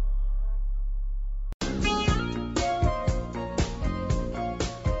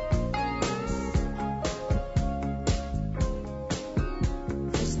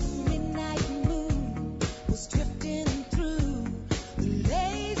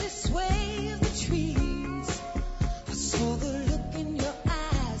 Saw the look in your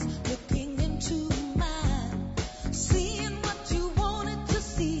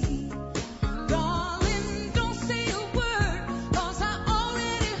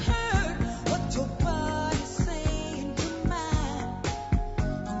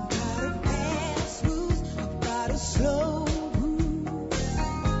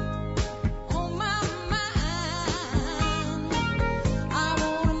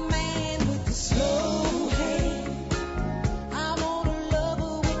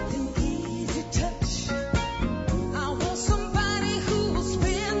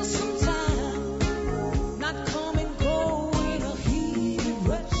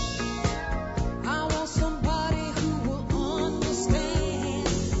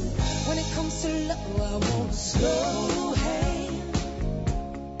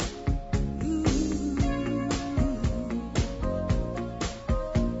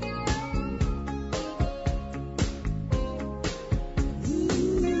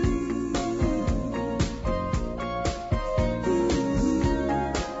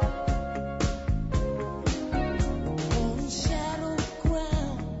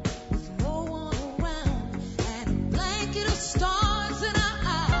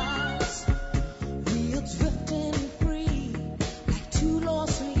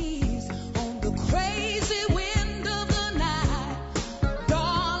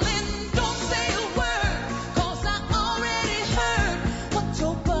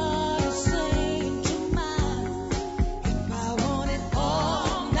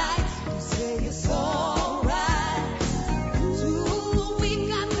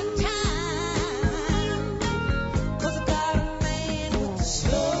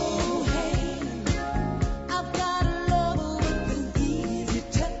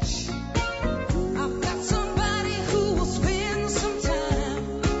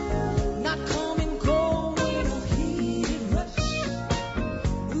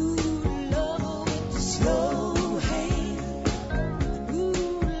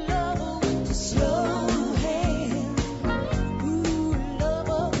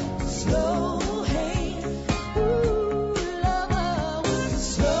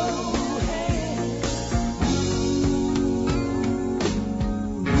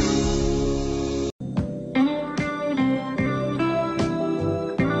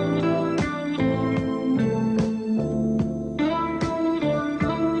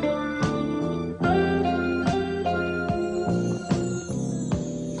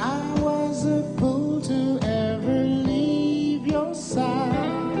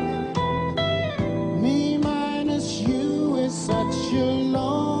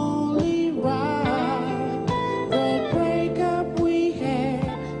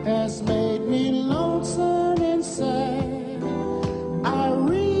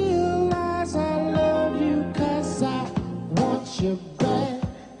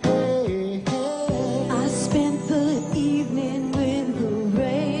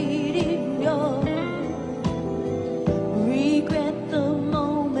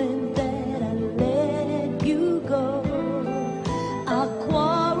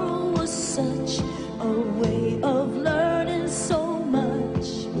such a way of learning so much.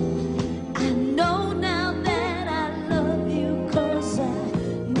 I know now that I love you 'cause I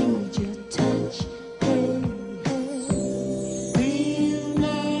need your touch. Hey, hey.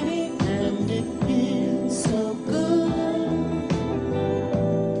 Reunited and it feels so good.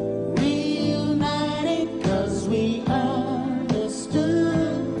 Reunited 'cause we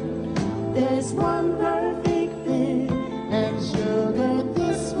understood. There's one perfect thing, and sugar,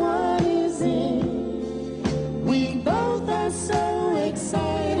 this one is it. We both are so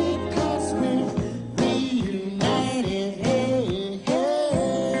excited 'cause we're reunited. Hey, hey.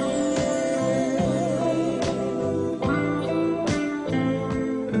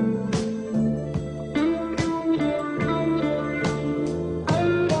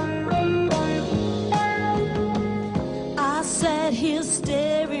 I sat here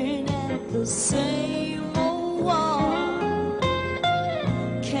staring at the same old wall.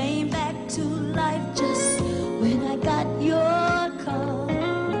 Came back to life just when I got your call.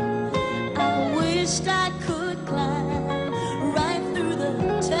 I wished I could climb right through the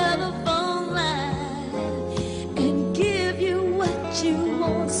telephone line and give you what you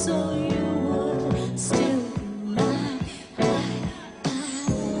want so you would still be mine.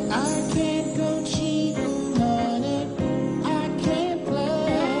 I can't go cheating on it. I can't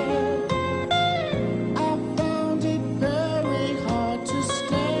play. I found it very hard to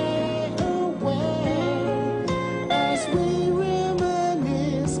stay away as we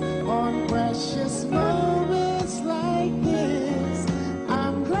reminisce on precious moments like this.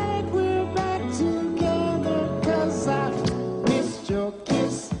 I'm glad we're back together 'cause I missed your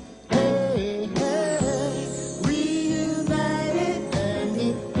kiss. Hey, hey. Reunited and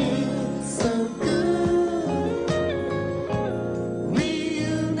it feels so good.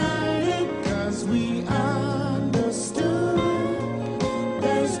 Reunited 'cause we understood.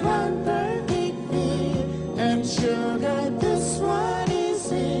 There's one perfect thing, and sugar, this one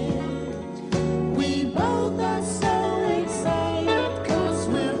is it. We both are so excited 'cause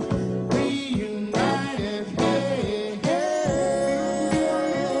we're reunited. Hey, hey.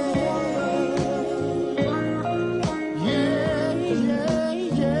 Yeah, yeah,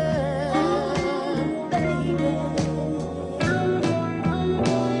 yeah, baby.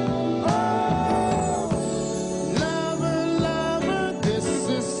 Lover, lover, this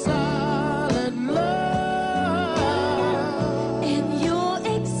is solid love. And you're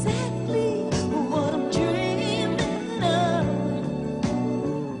exactly what I'm dreaming of.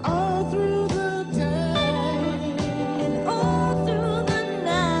 All through the day and all through the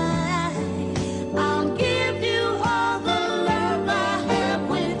night, I'll give you all the love I have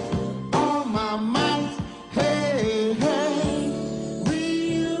with all my might. Hey, hey.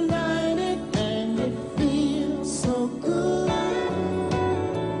 Reunited and it feels so good.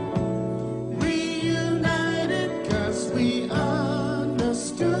 Reunited 'cause we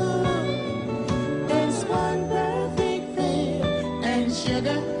understood. There's one perfect thing, and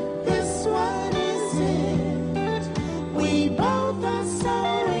sugar, this one is it. We both are so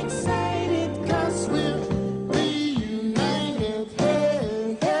excited 'cause we're reunited.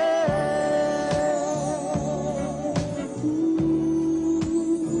 Hey,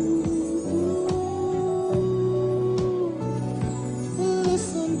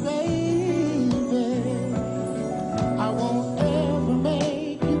 listen, baby, I won't ever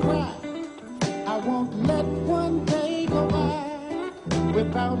make you cry. I won't let one day go by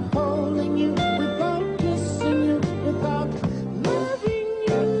without holding you, without kissing you, without loving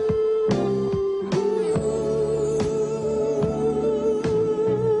you.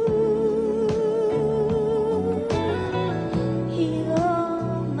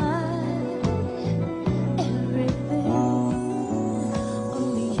 You're my everything.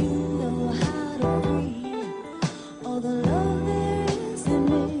 Only you know how to breathe all the love there is in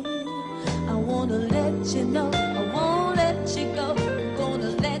me. I wanna let you know, I won't let you go.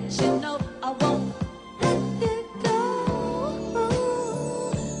 Gonna let you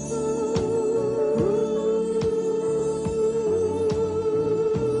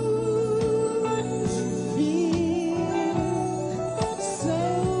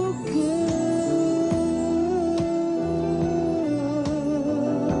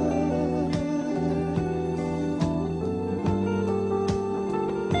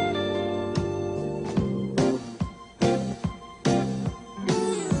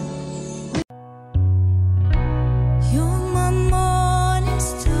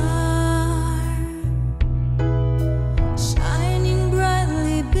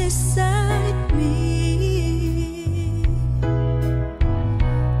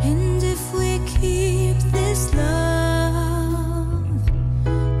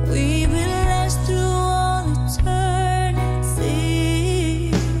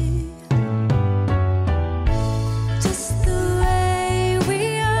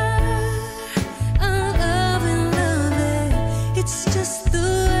just the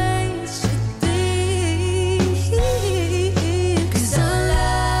way it should be. 'Cause our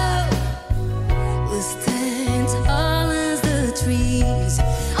love will stand tall as the trees.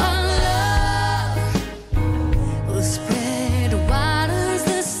 Our love will spread wide as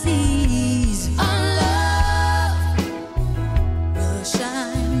the seas. Our love will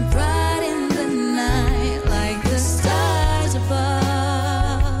shine bright in the night like the stars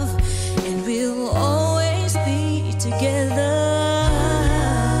above, and we'll always be together.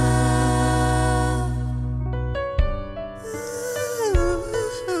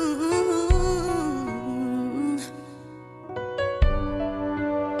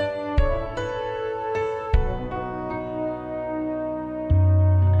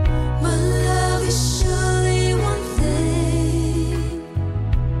 My love is surely one thing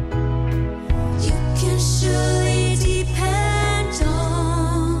you can surely depend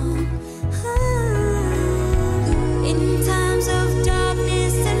on. In times of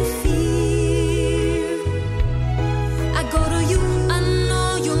darkness and fear, I go to you, I know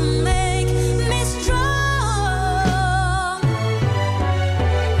you'll make me strong.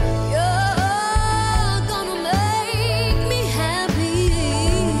 You're gonna make me happy.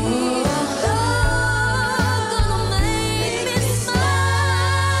 You're gonna make me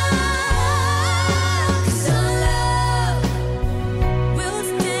smile. 'Cause our love will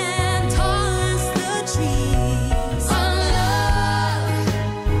stand tall as the trees. Our love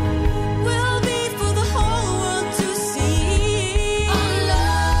will be for the whole world to see. Our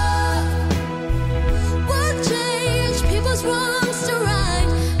love will change people's wrongs to right,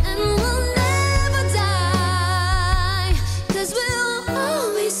 and we'll never die. 'Cause we'll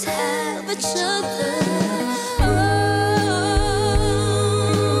always have each other.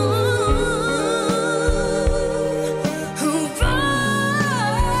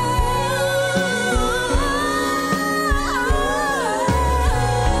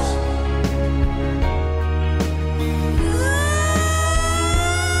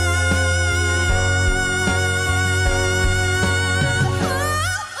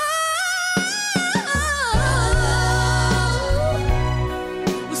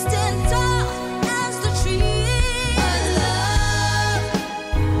 We'll stand tall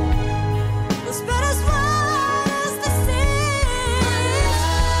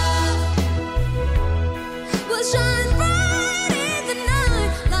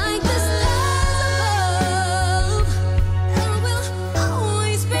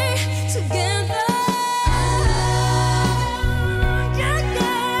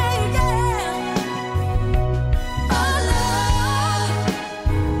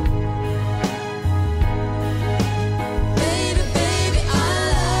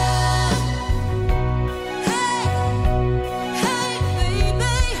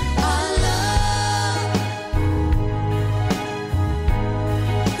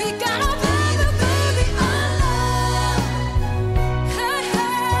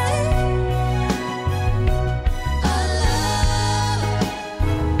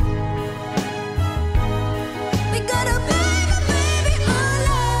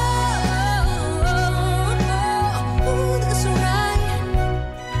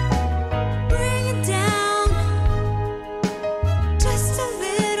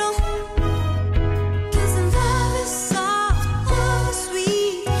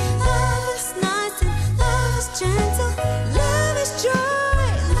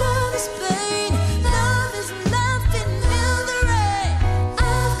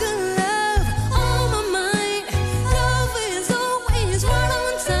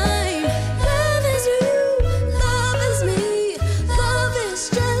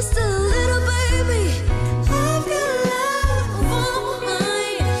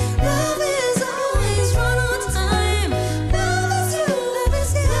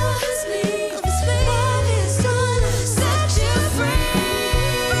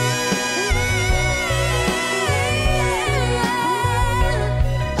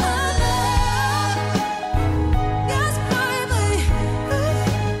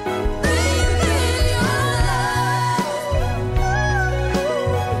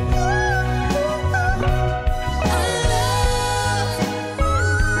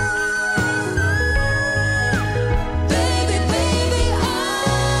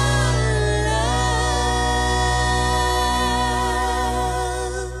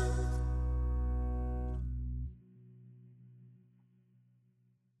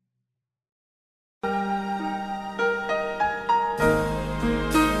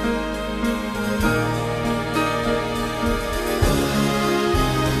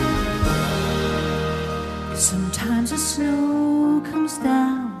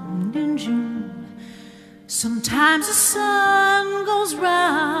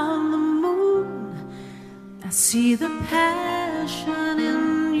see the passion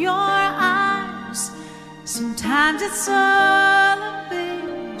in your eyes. Sometimes it's all a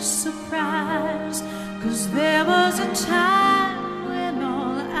big surprise, 'cause there was a time when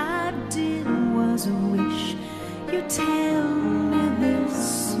all I did was wish you'd tell me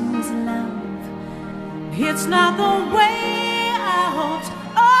this was love. It's not the way I hoped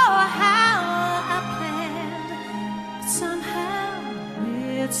or how I planned, but somehow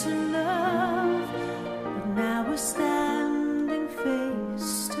it's enough. But now we're standing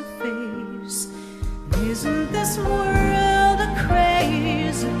face to face. Isn't this world a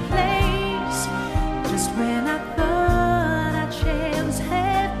crazy place? Just when I thought our chance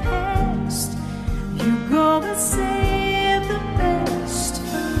had passed, you go and save the best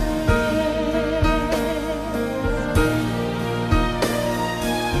for last.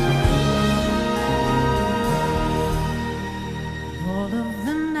 All of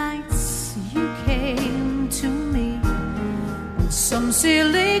the nights you came to me, and some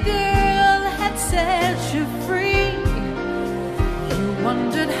silly girl had set you free. You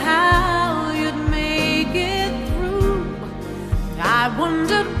wondered how you'd make it through. I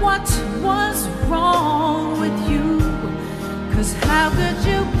wondered what was wrong with you, 'cause how could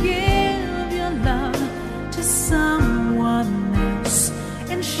you give your love to someone else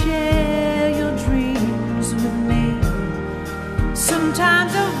and share your dreams with me?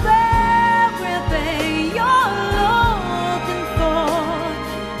 Sometimes the very thing you're looking for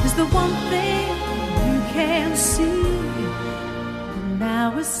is the one thing you can't see. Now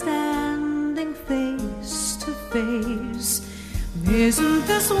we're standing face to face. Isn't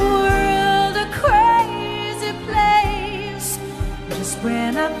this world a crazy place? Just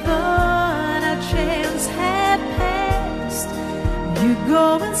when I thought our chance had passed, you go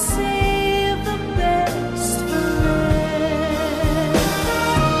and save the best for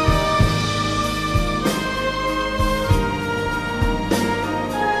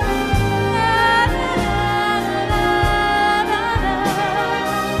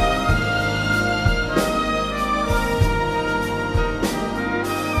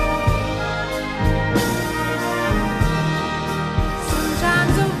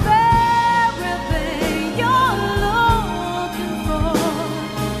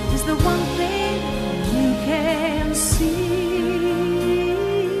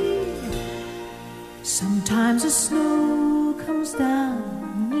Sometimes the snow comes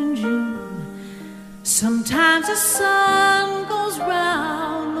down in June. Sometimes the sun goes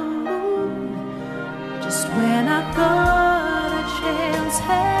round the moon. Just when I thought a chance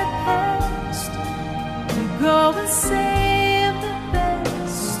had passed, you go and save the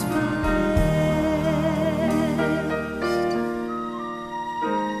best for last.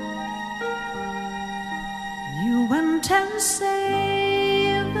 You went and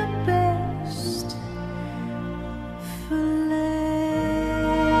saved the best for last.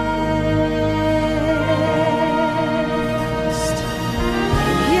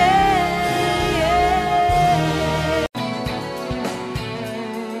 Yeah, yeah.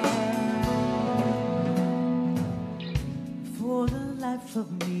 For the life of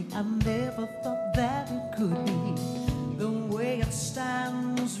me, I never thought that it could be the way it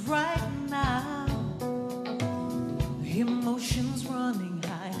stands right now. Emotions running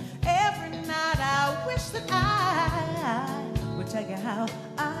high. Every night I wish that I would tell you how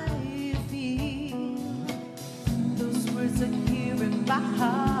I feel. Those words are here in my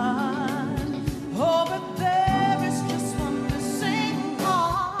heart. Oh, but there is just one missing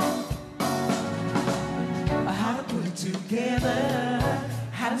part. How to put it together,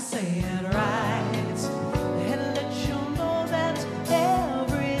 how to say it right, and let you know that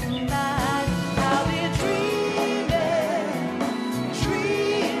every night I'll be dreaming,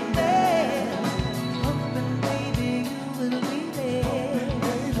 hoping maybe you will be there.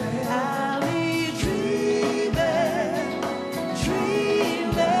 I'll be dreaming,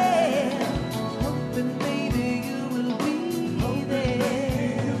 hoping maybe you will be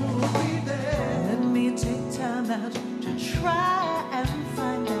there. Let me take time out to try and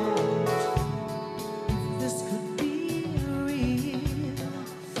find out if this could be real,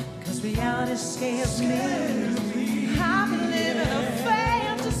 'cause reality scares me. I'm living a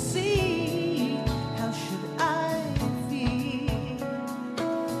fantasy. How should I feel?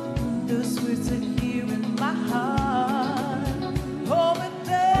 Those words are here in my heart. Oh, but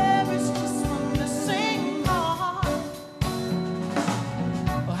there is just one missing part.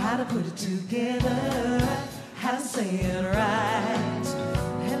 Oh, how to put it together, how to say it right,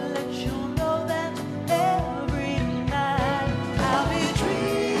 and let you know that every night I'll be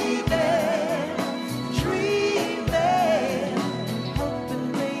dreaming, hoping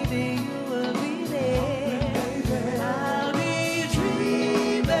maybe you will be there.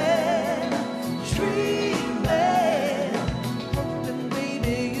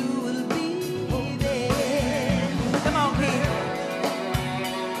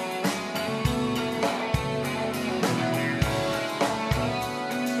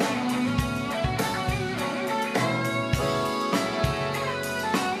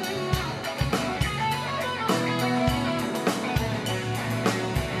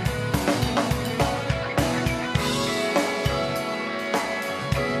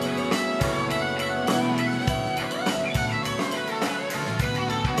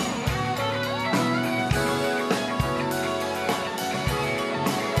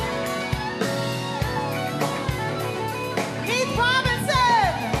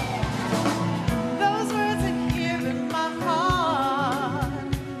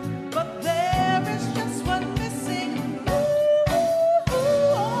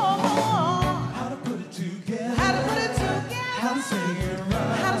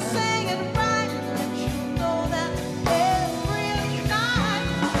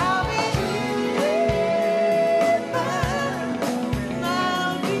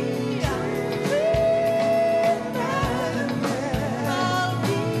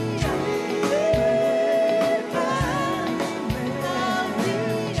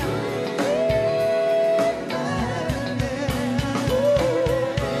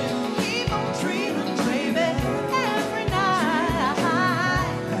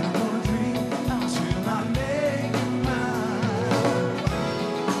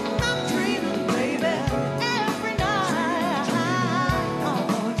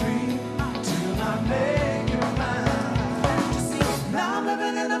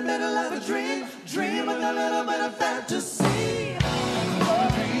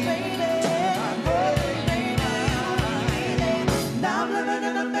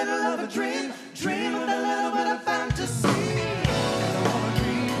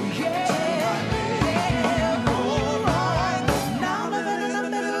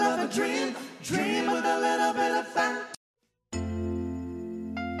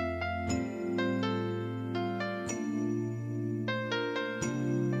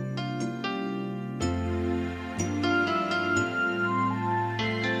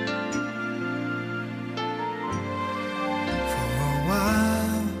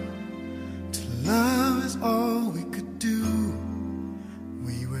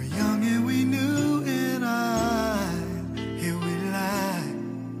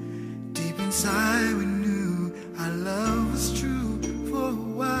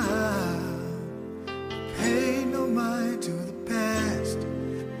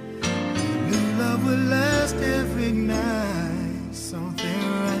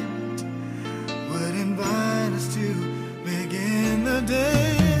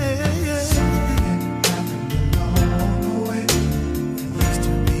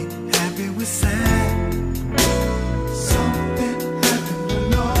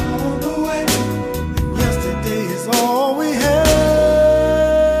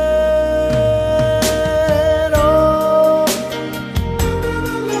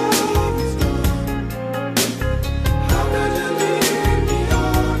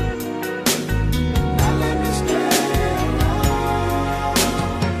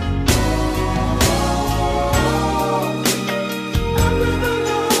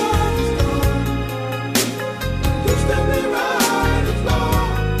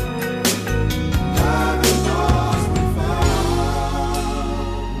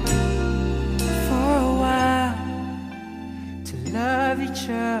 each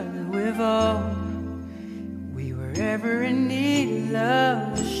other with all we were ever in need.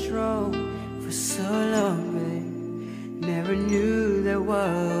 Love was strong for so long, babe. Never knew that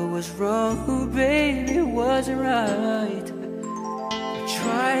what was wrong, oh, baby, it wasn't right. We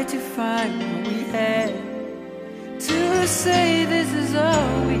tried to find what we had to say this is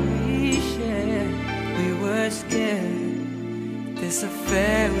all we share. We were scared this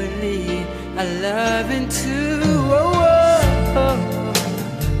affair would lead our love into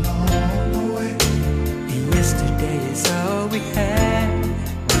and yesterday is all we had.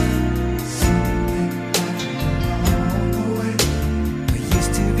 We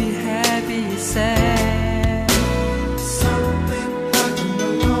used to be happy and sad. Something happened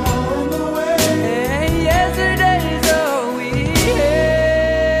along the way. And yesterday is all we had.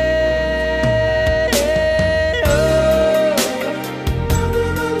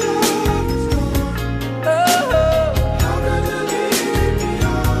 How could you leave me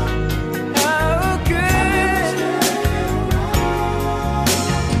on? How could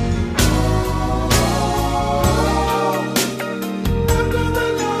after the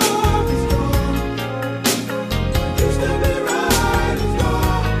love is gone, used to be right is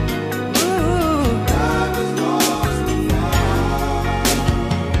wrong. Love is lost and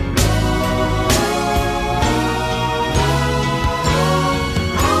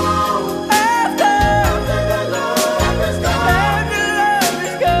after the love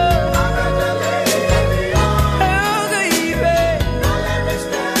is gone, how could you leave me on? How could you, babe? Now let me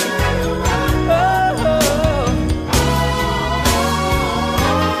stay around.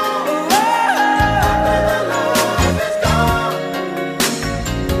 After the love is gone,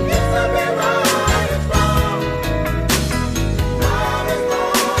 used to be right is wrong. Love is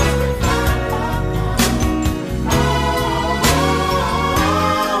lost and found.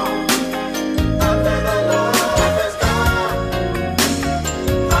 After the love is gone,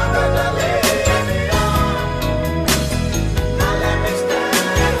 how could you leave me on? Now let me stay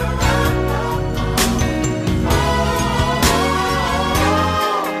around.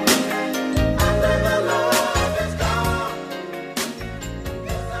 After the love is gone,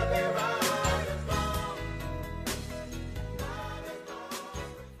 used to be right is wrong.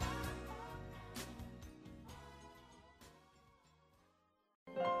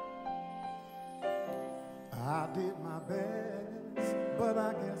 I did my best, but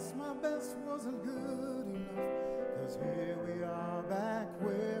I guess my best wasn't good enough. 'Cause here we are back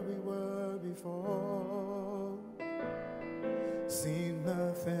where we were before. Seems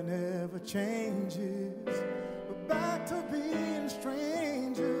nothing ever changes. We're back to being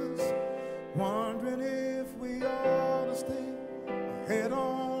strangers, wondering if we ought to stay or head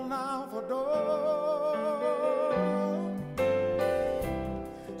on out the door.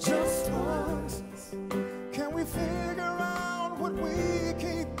 Just once, can we figure out what we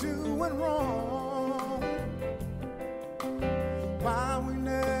keep doing wrong? Why we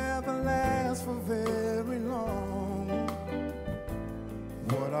never last for very long?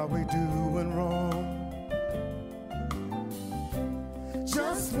 What are we doing wrong?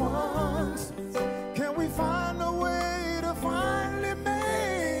 Just once, can we find a way to finally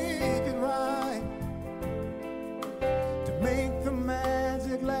make it right? To make the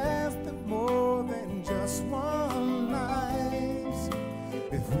magic last more than just one night.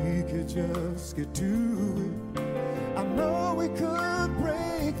 If we could just get to it, I know we could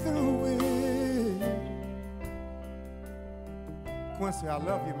break through it. Quincy, I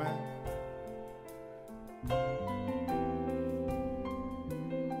love you, man.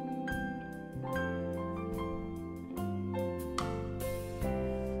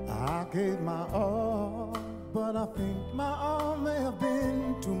 I gave my all, but I think my all may have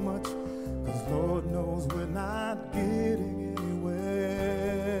been too much. 'Cause Lord knows we're not getting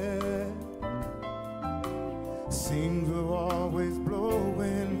anywhere. Seems we're always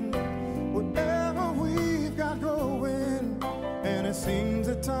blowing whatever we've got going. And it seems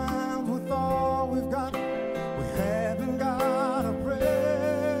at times with all we've got, we haven't got a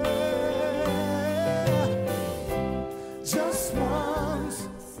prayer. Just once,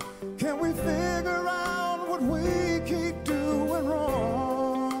 can we figure out what we keep doing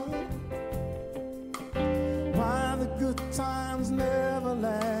wrong? Why the good times never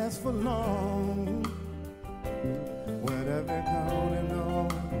last for long? Whatever going on.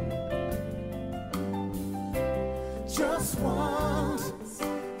 Just once,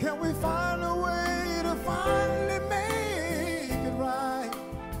 can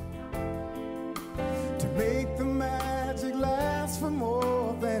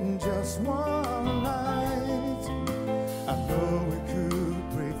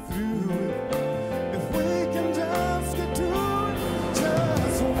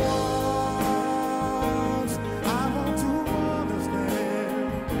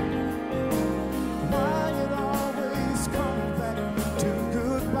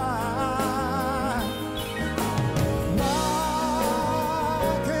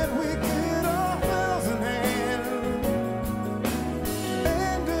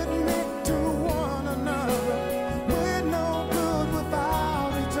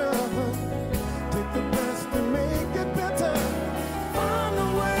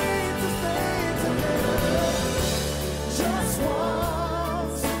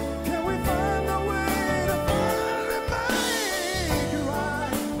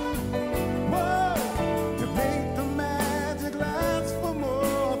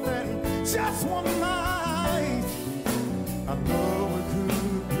just one night. I know we could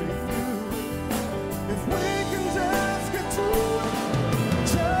break through if we can just get to it.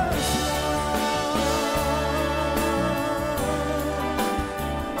 Just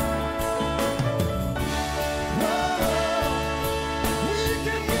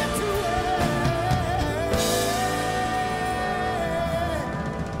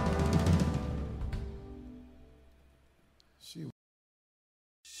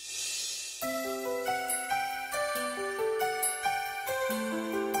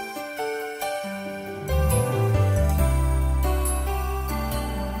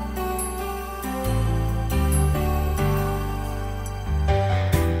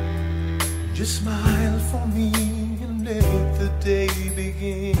Just smile for me and let the day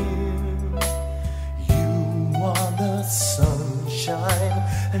begin. You are the sunshine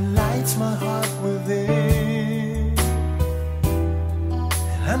and lights my heart within.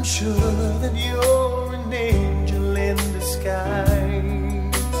 And I'm sure that you're an angel in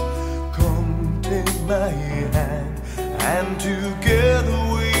disguise. Come take my hand and together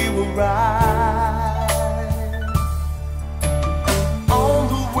we will ride on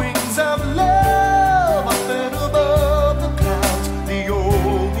the wings of love, up and above the clouds. The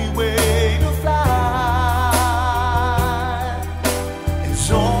only way to fly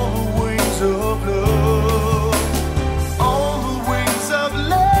is on the wings of love. On the wings of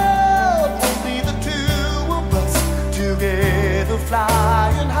love, only the two of us together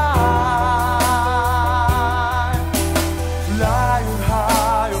flying high, flying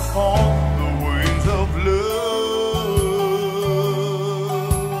high upon the wings of love.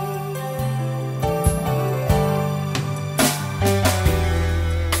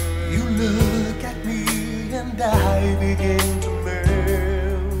 You look at me and I begin to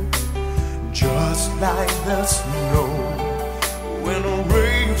melt, just like the snow when a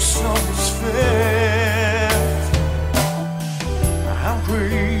ray of sun is felt. I'm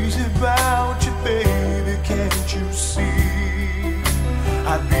crazy about you, baby, can't you see?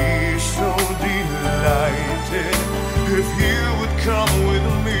 I'd be so delighted if you would come with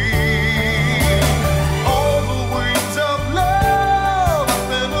me. On the wings of love, up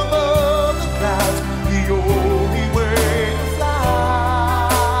and above the clouds, the only way to fly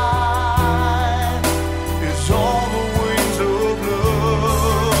is on the wings of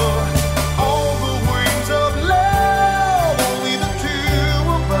love. On the wings of love, only the two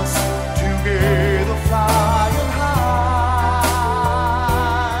of us together flying high,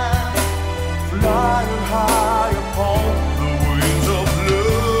 flying high upon the wings of love.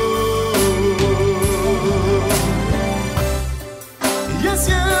 Yes,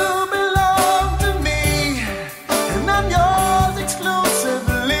 you belong to me, and I'm yours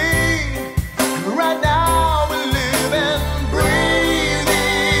exclusively. And right now we live and breathe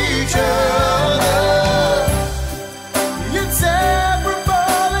each other.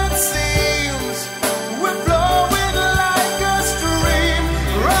 Inseparable it seems, we're flowing like a stream,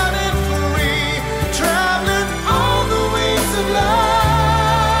 running free, traveling on the wings of love.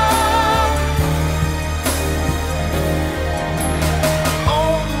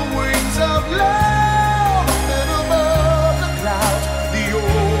 On the wings of love, up and above the clouds, the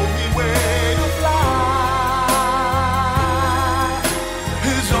only way to fly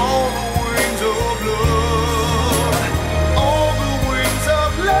is on the wings of love. On the wings of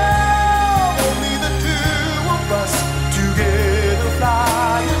love, only the two of us together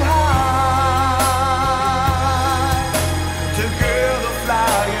flying high, together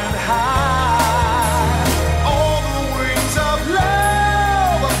flying high. On the wings of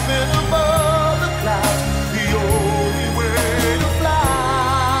love, up and above the clouds, the only way to fly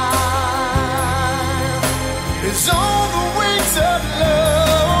is on the wings of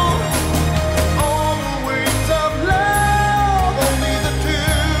love. On the wings of love, only the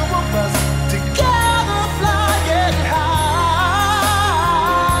two of us together flying high,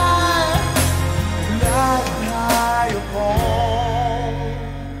 flying high upon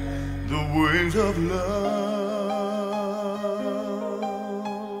the wings of love.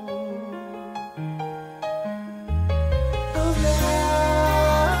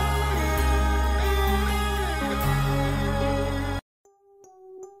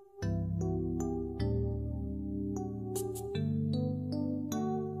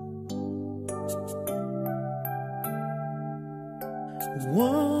 Of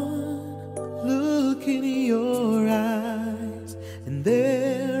One look in your eyes, and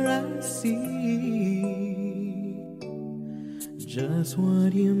there I see just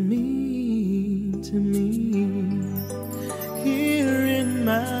what you mean to me. Here in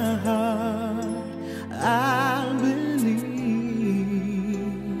my heart, I believe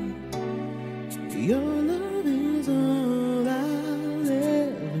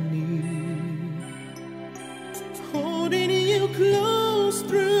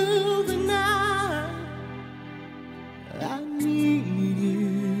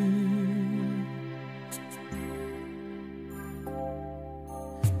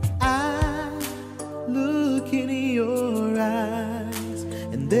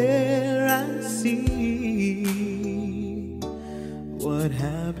there I see what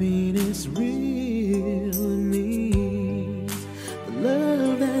happiness really means. The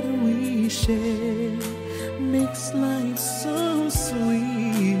love that we share makes life so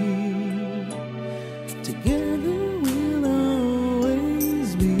sweet. Together we'll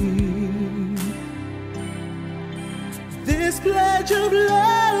always be. This pledge of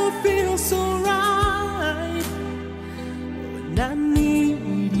love feels so right when I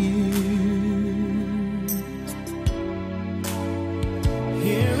need you.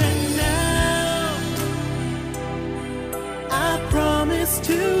 Here and now, I promise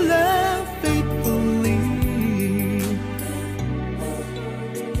to love faithfully.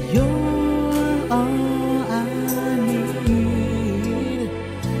 You're all I need.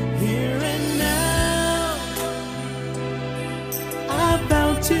 Here and now, I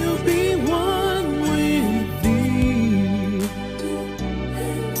vow to be one with thee.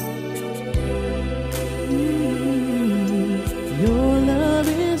 Your love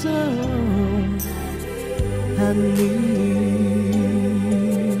is all I need.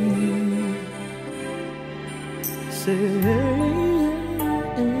 Say,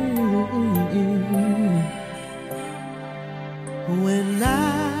 when I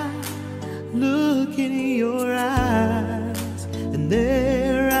look in your eyes, and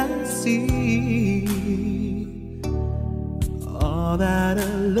there I see all that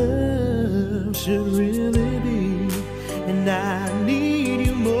a love should really be. And I need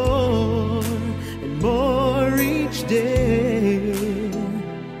you more and more each day.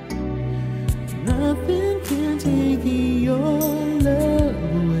 Nothing can take your love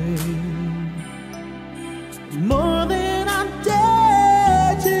away more than I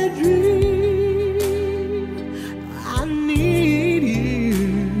dare to dream. I need you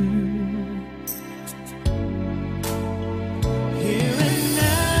here and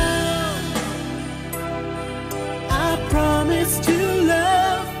now. I promise to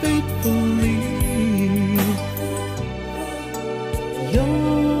love faithfully.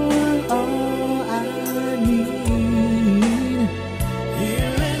 You're all I need.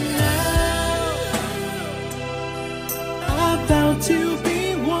 Here and now, I vow to be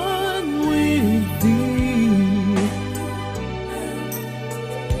one with thee.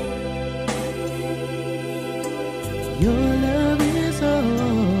 Your love is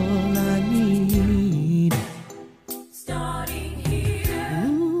all I need. Starting here.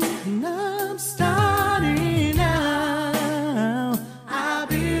 Ooh, and I'm starting now. I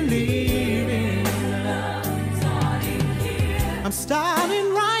believe in love. Starting here. I'm starting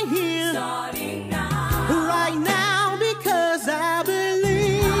right here, Starting now. right now, because I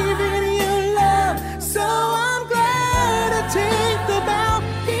believe in your love. So I'm glad to take the bow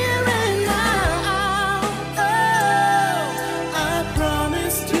here and now. Oh, I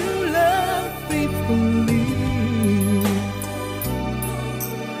promise to love faithfully.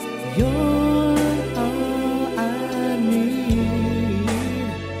 You're all I need.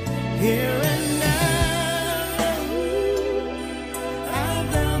 Here and now, I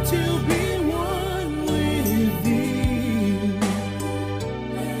vow to be one with thee.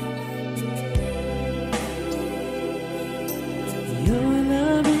 Your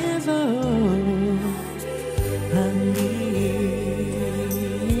love is all I need.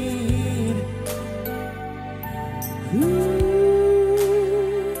 Ooh,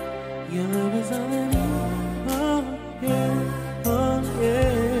 your love is all I need. Oh yeah, oh yeah.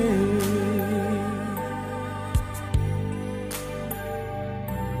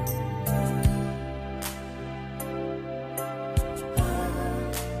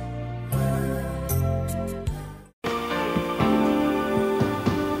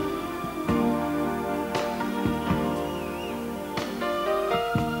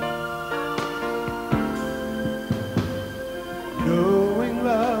 Knowing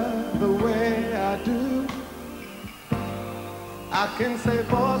love the way I do, I can say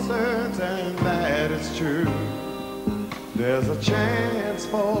for certain that it's true. There's a chance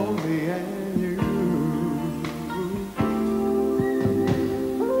for me and you.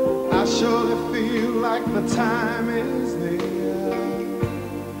 I surely feel like the time is near.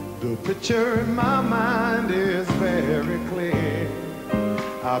 The picture in my mind is very clear.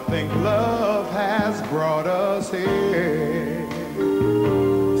 I think love has brought us here.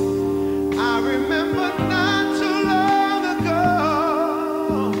 I remember not too long ago,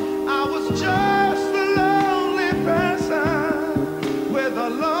 I was just a lonely person with a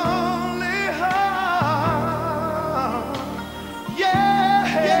lonely heart. Yeah,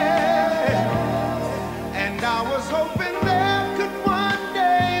 and I was hoping there could one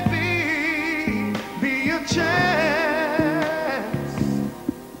day be a chance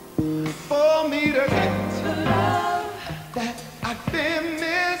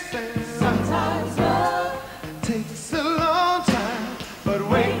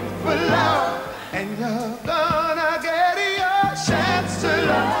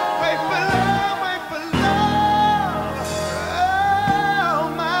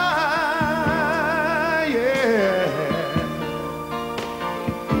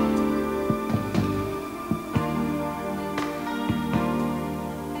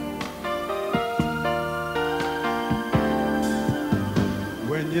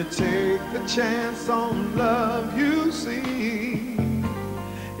you take the chance on love you see?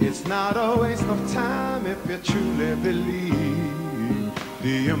 It's not a waste of time if you truly believe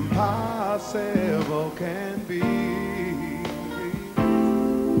the impossible can be.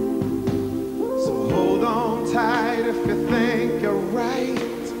 So hold on tight if you think you're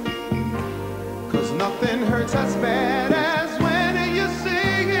right, 'cause nothing hurts as bad as when you're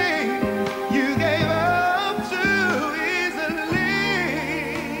singing you gave up too easily.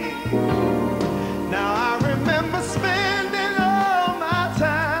 Now I remember spending all my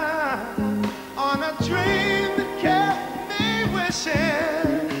time on a dream that kept me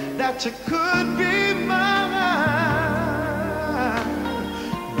wishing that you could be mine.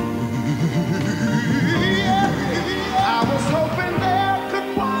 I was hoping there could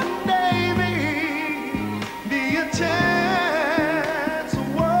one day be a chance,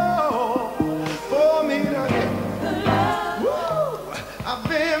 whoa, for me to get the love. Woo, I've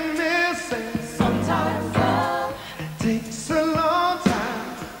been missing. Sometimes love takes a long time,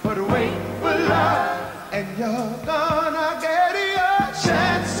 but wait for love, and you're gonna get your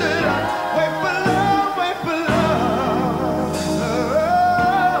chance to love. Wait for love, wait for love.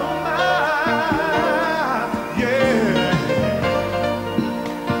 Oh, my, yeah.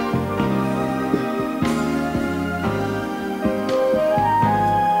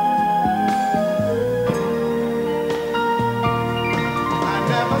 I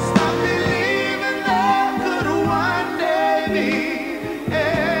never stopped believing there could one day be a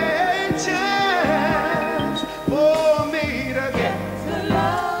chance for me to get the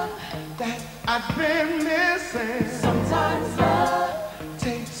love that I've been missing. Sometimes love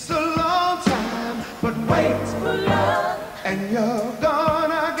takes a long time, but wait for love, and you're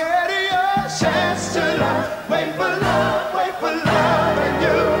gonna get your chance to love. Wait for love, and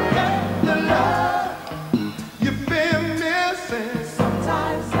you'll get the love you've been missing.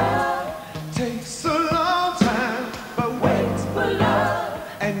 Sometimes love takes a long time, but wait for love,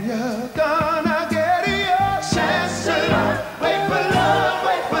 and you're gonna get your chance to love. Wait for love,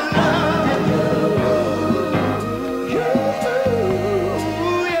 and you,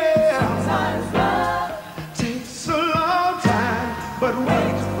 yeah. Sometimes love takes a long time, but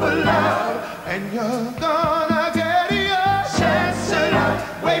wait for love, and you're gonna get your chance to love.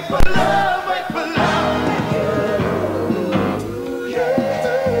 Wait for love, and you, yeah.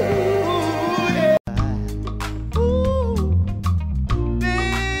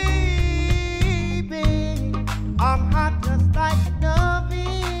 Baby, I'm hot just like an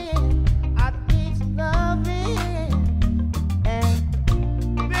oven. I need some loving. And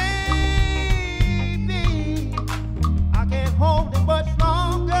baby, I can't hold it much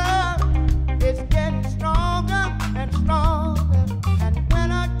longer. It's getting stronger and stronger. And when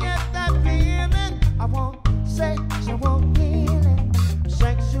I get that feeling, I want sexual healing.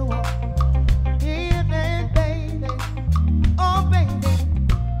 Sexual healing, baby. Oh, baby,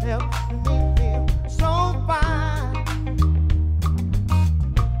 helps me feel so fine.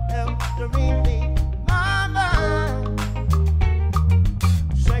 Helps to relieve my mind.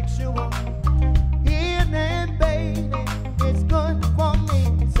 Sexual healing, baby, it's good for me.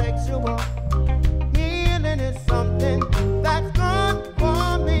 Sexual healing is something that's good for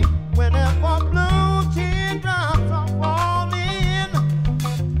me. Whenever blue teardrops are falling,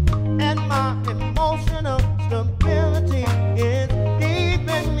 and my emotional stability is deep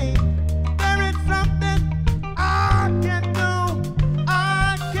in me, there is something I can do. I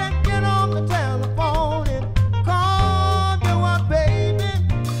can get on the telephone and call you up, baby.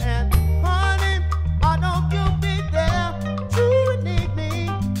 And honey, I know you'll be there to need me.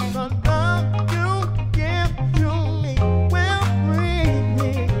 The love you give to me will free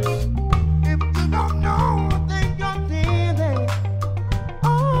me. If you don't know what they you're feeling,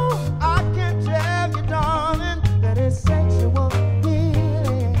 oh, I can tell you, darling, that it's sexual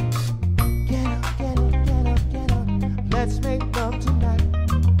healing. Get up, get up, get up, get up. Let's make love tonight.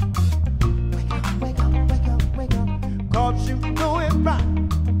 Wake up, wake up, wake up, wake up. 'Cause you know it right.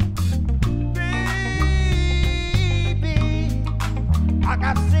 Baby, I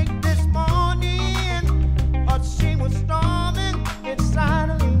got sick this morning, but she was storming inside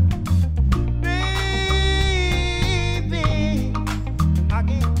of me. Baby, I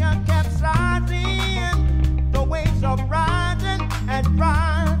can't capsizing. The waves are rising and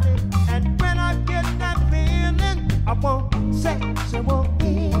rising. And when I get that feeling, I want sexual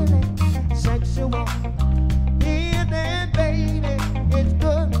healing. Sexual healing, baby, it's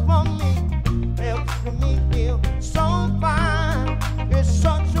good for me. Helps me feel so fine. It's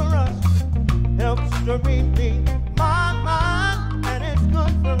such a rush. Helps to relieve my mind, and it's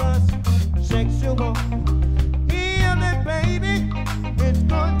good for us. Sexual healing, baby, it's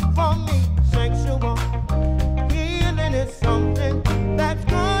good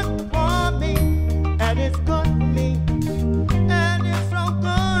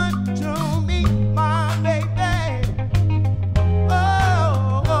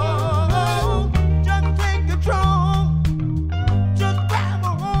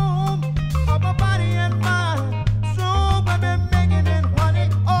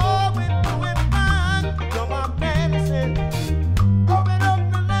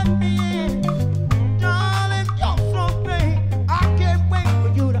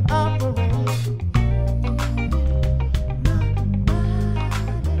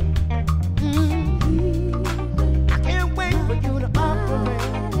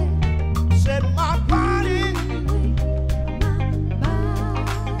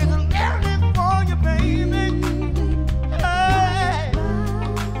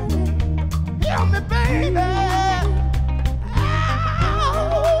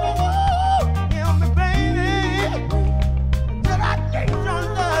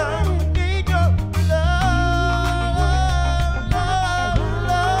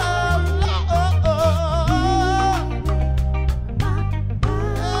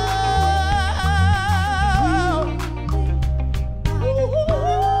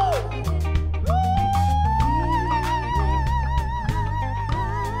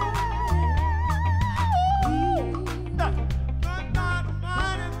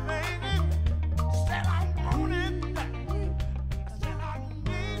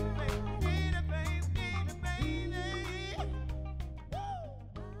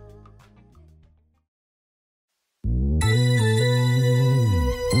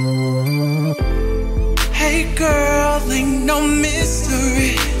no mystery.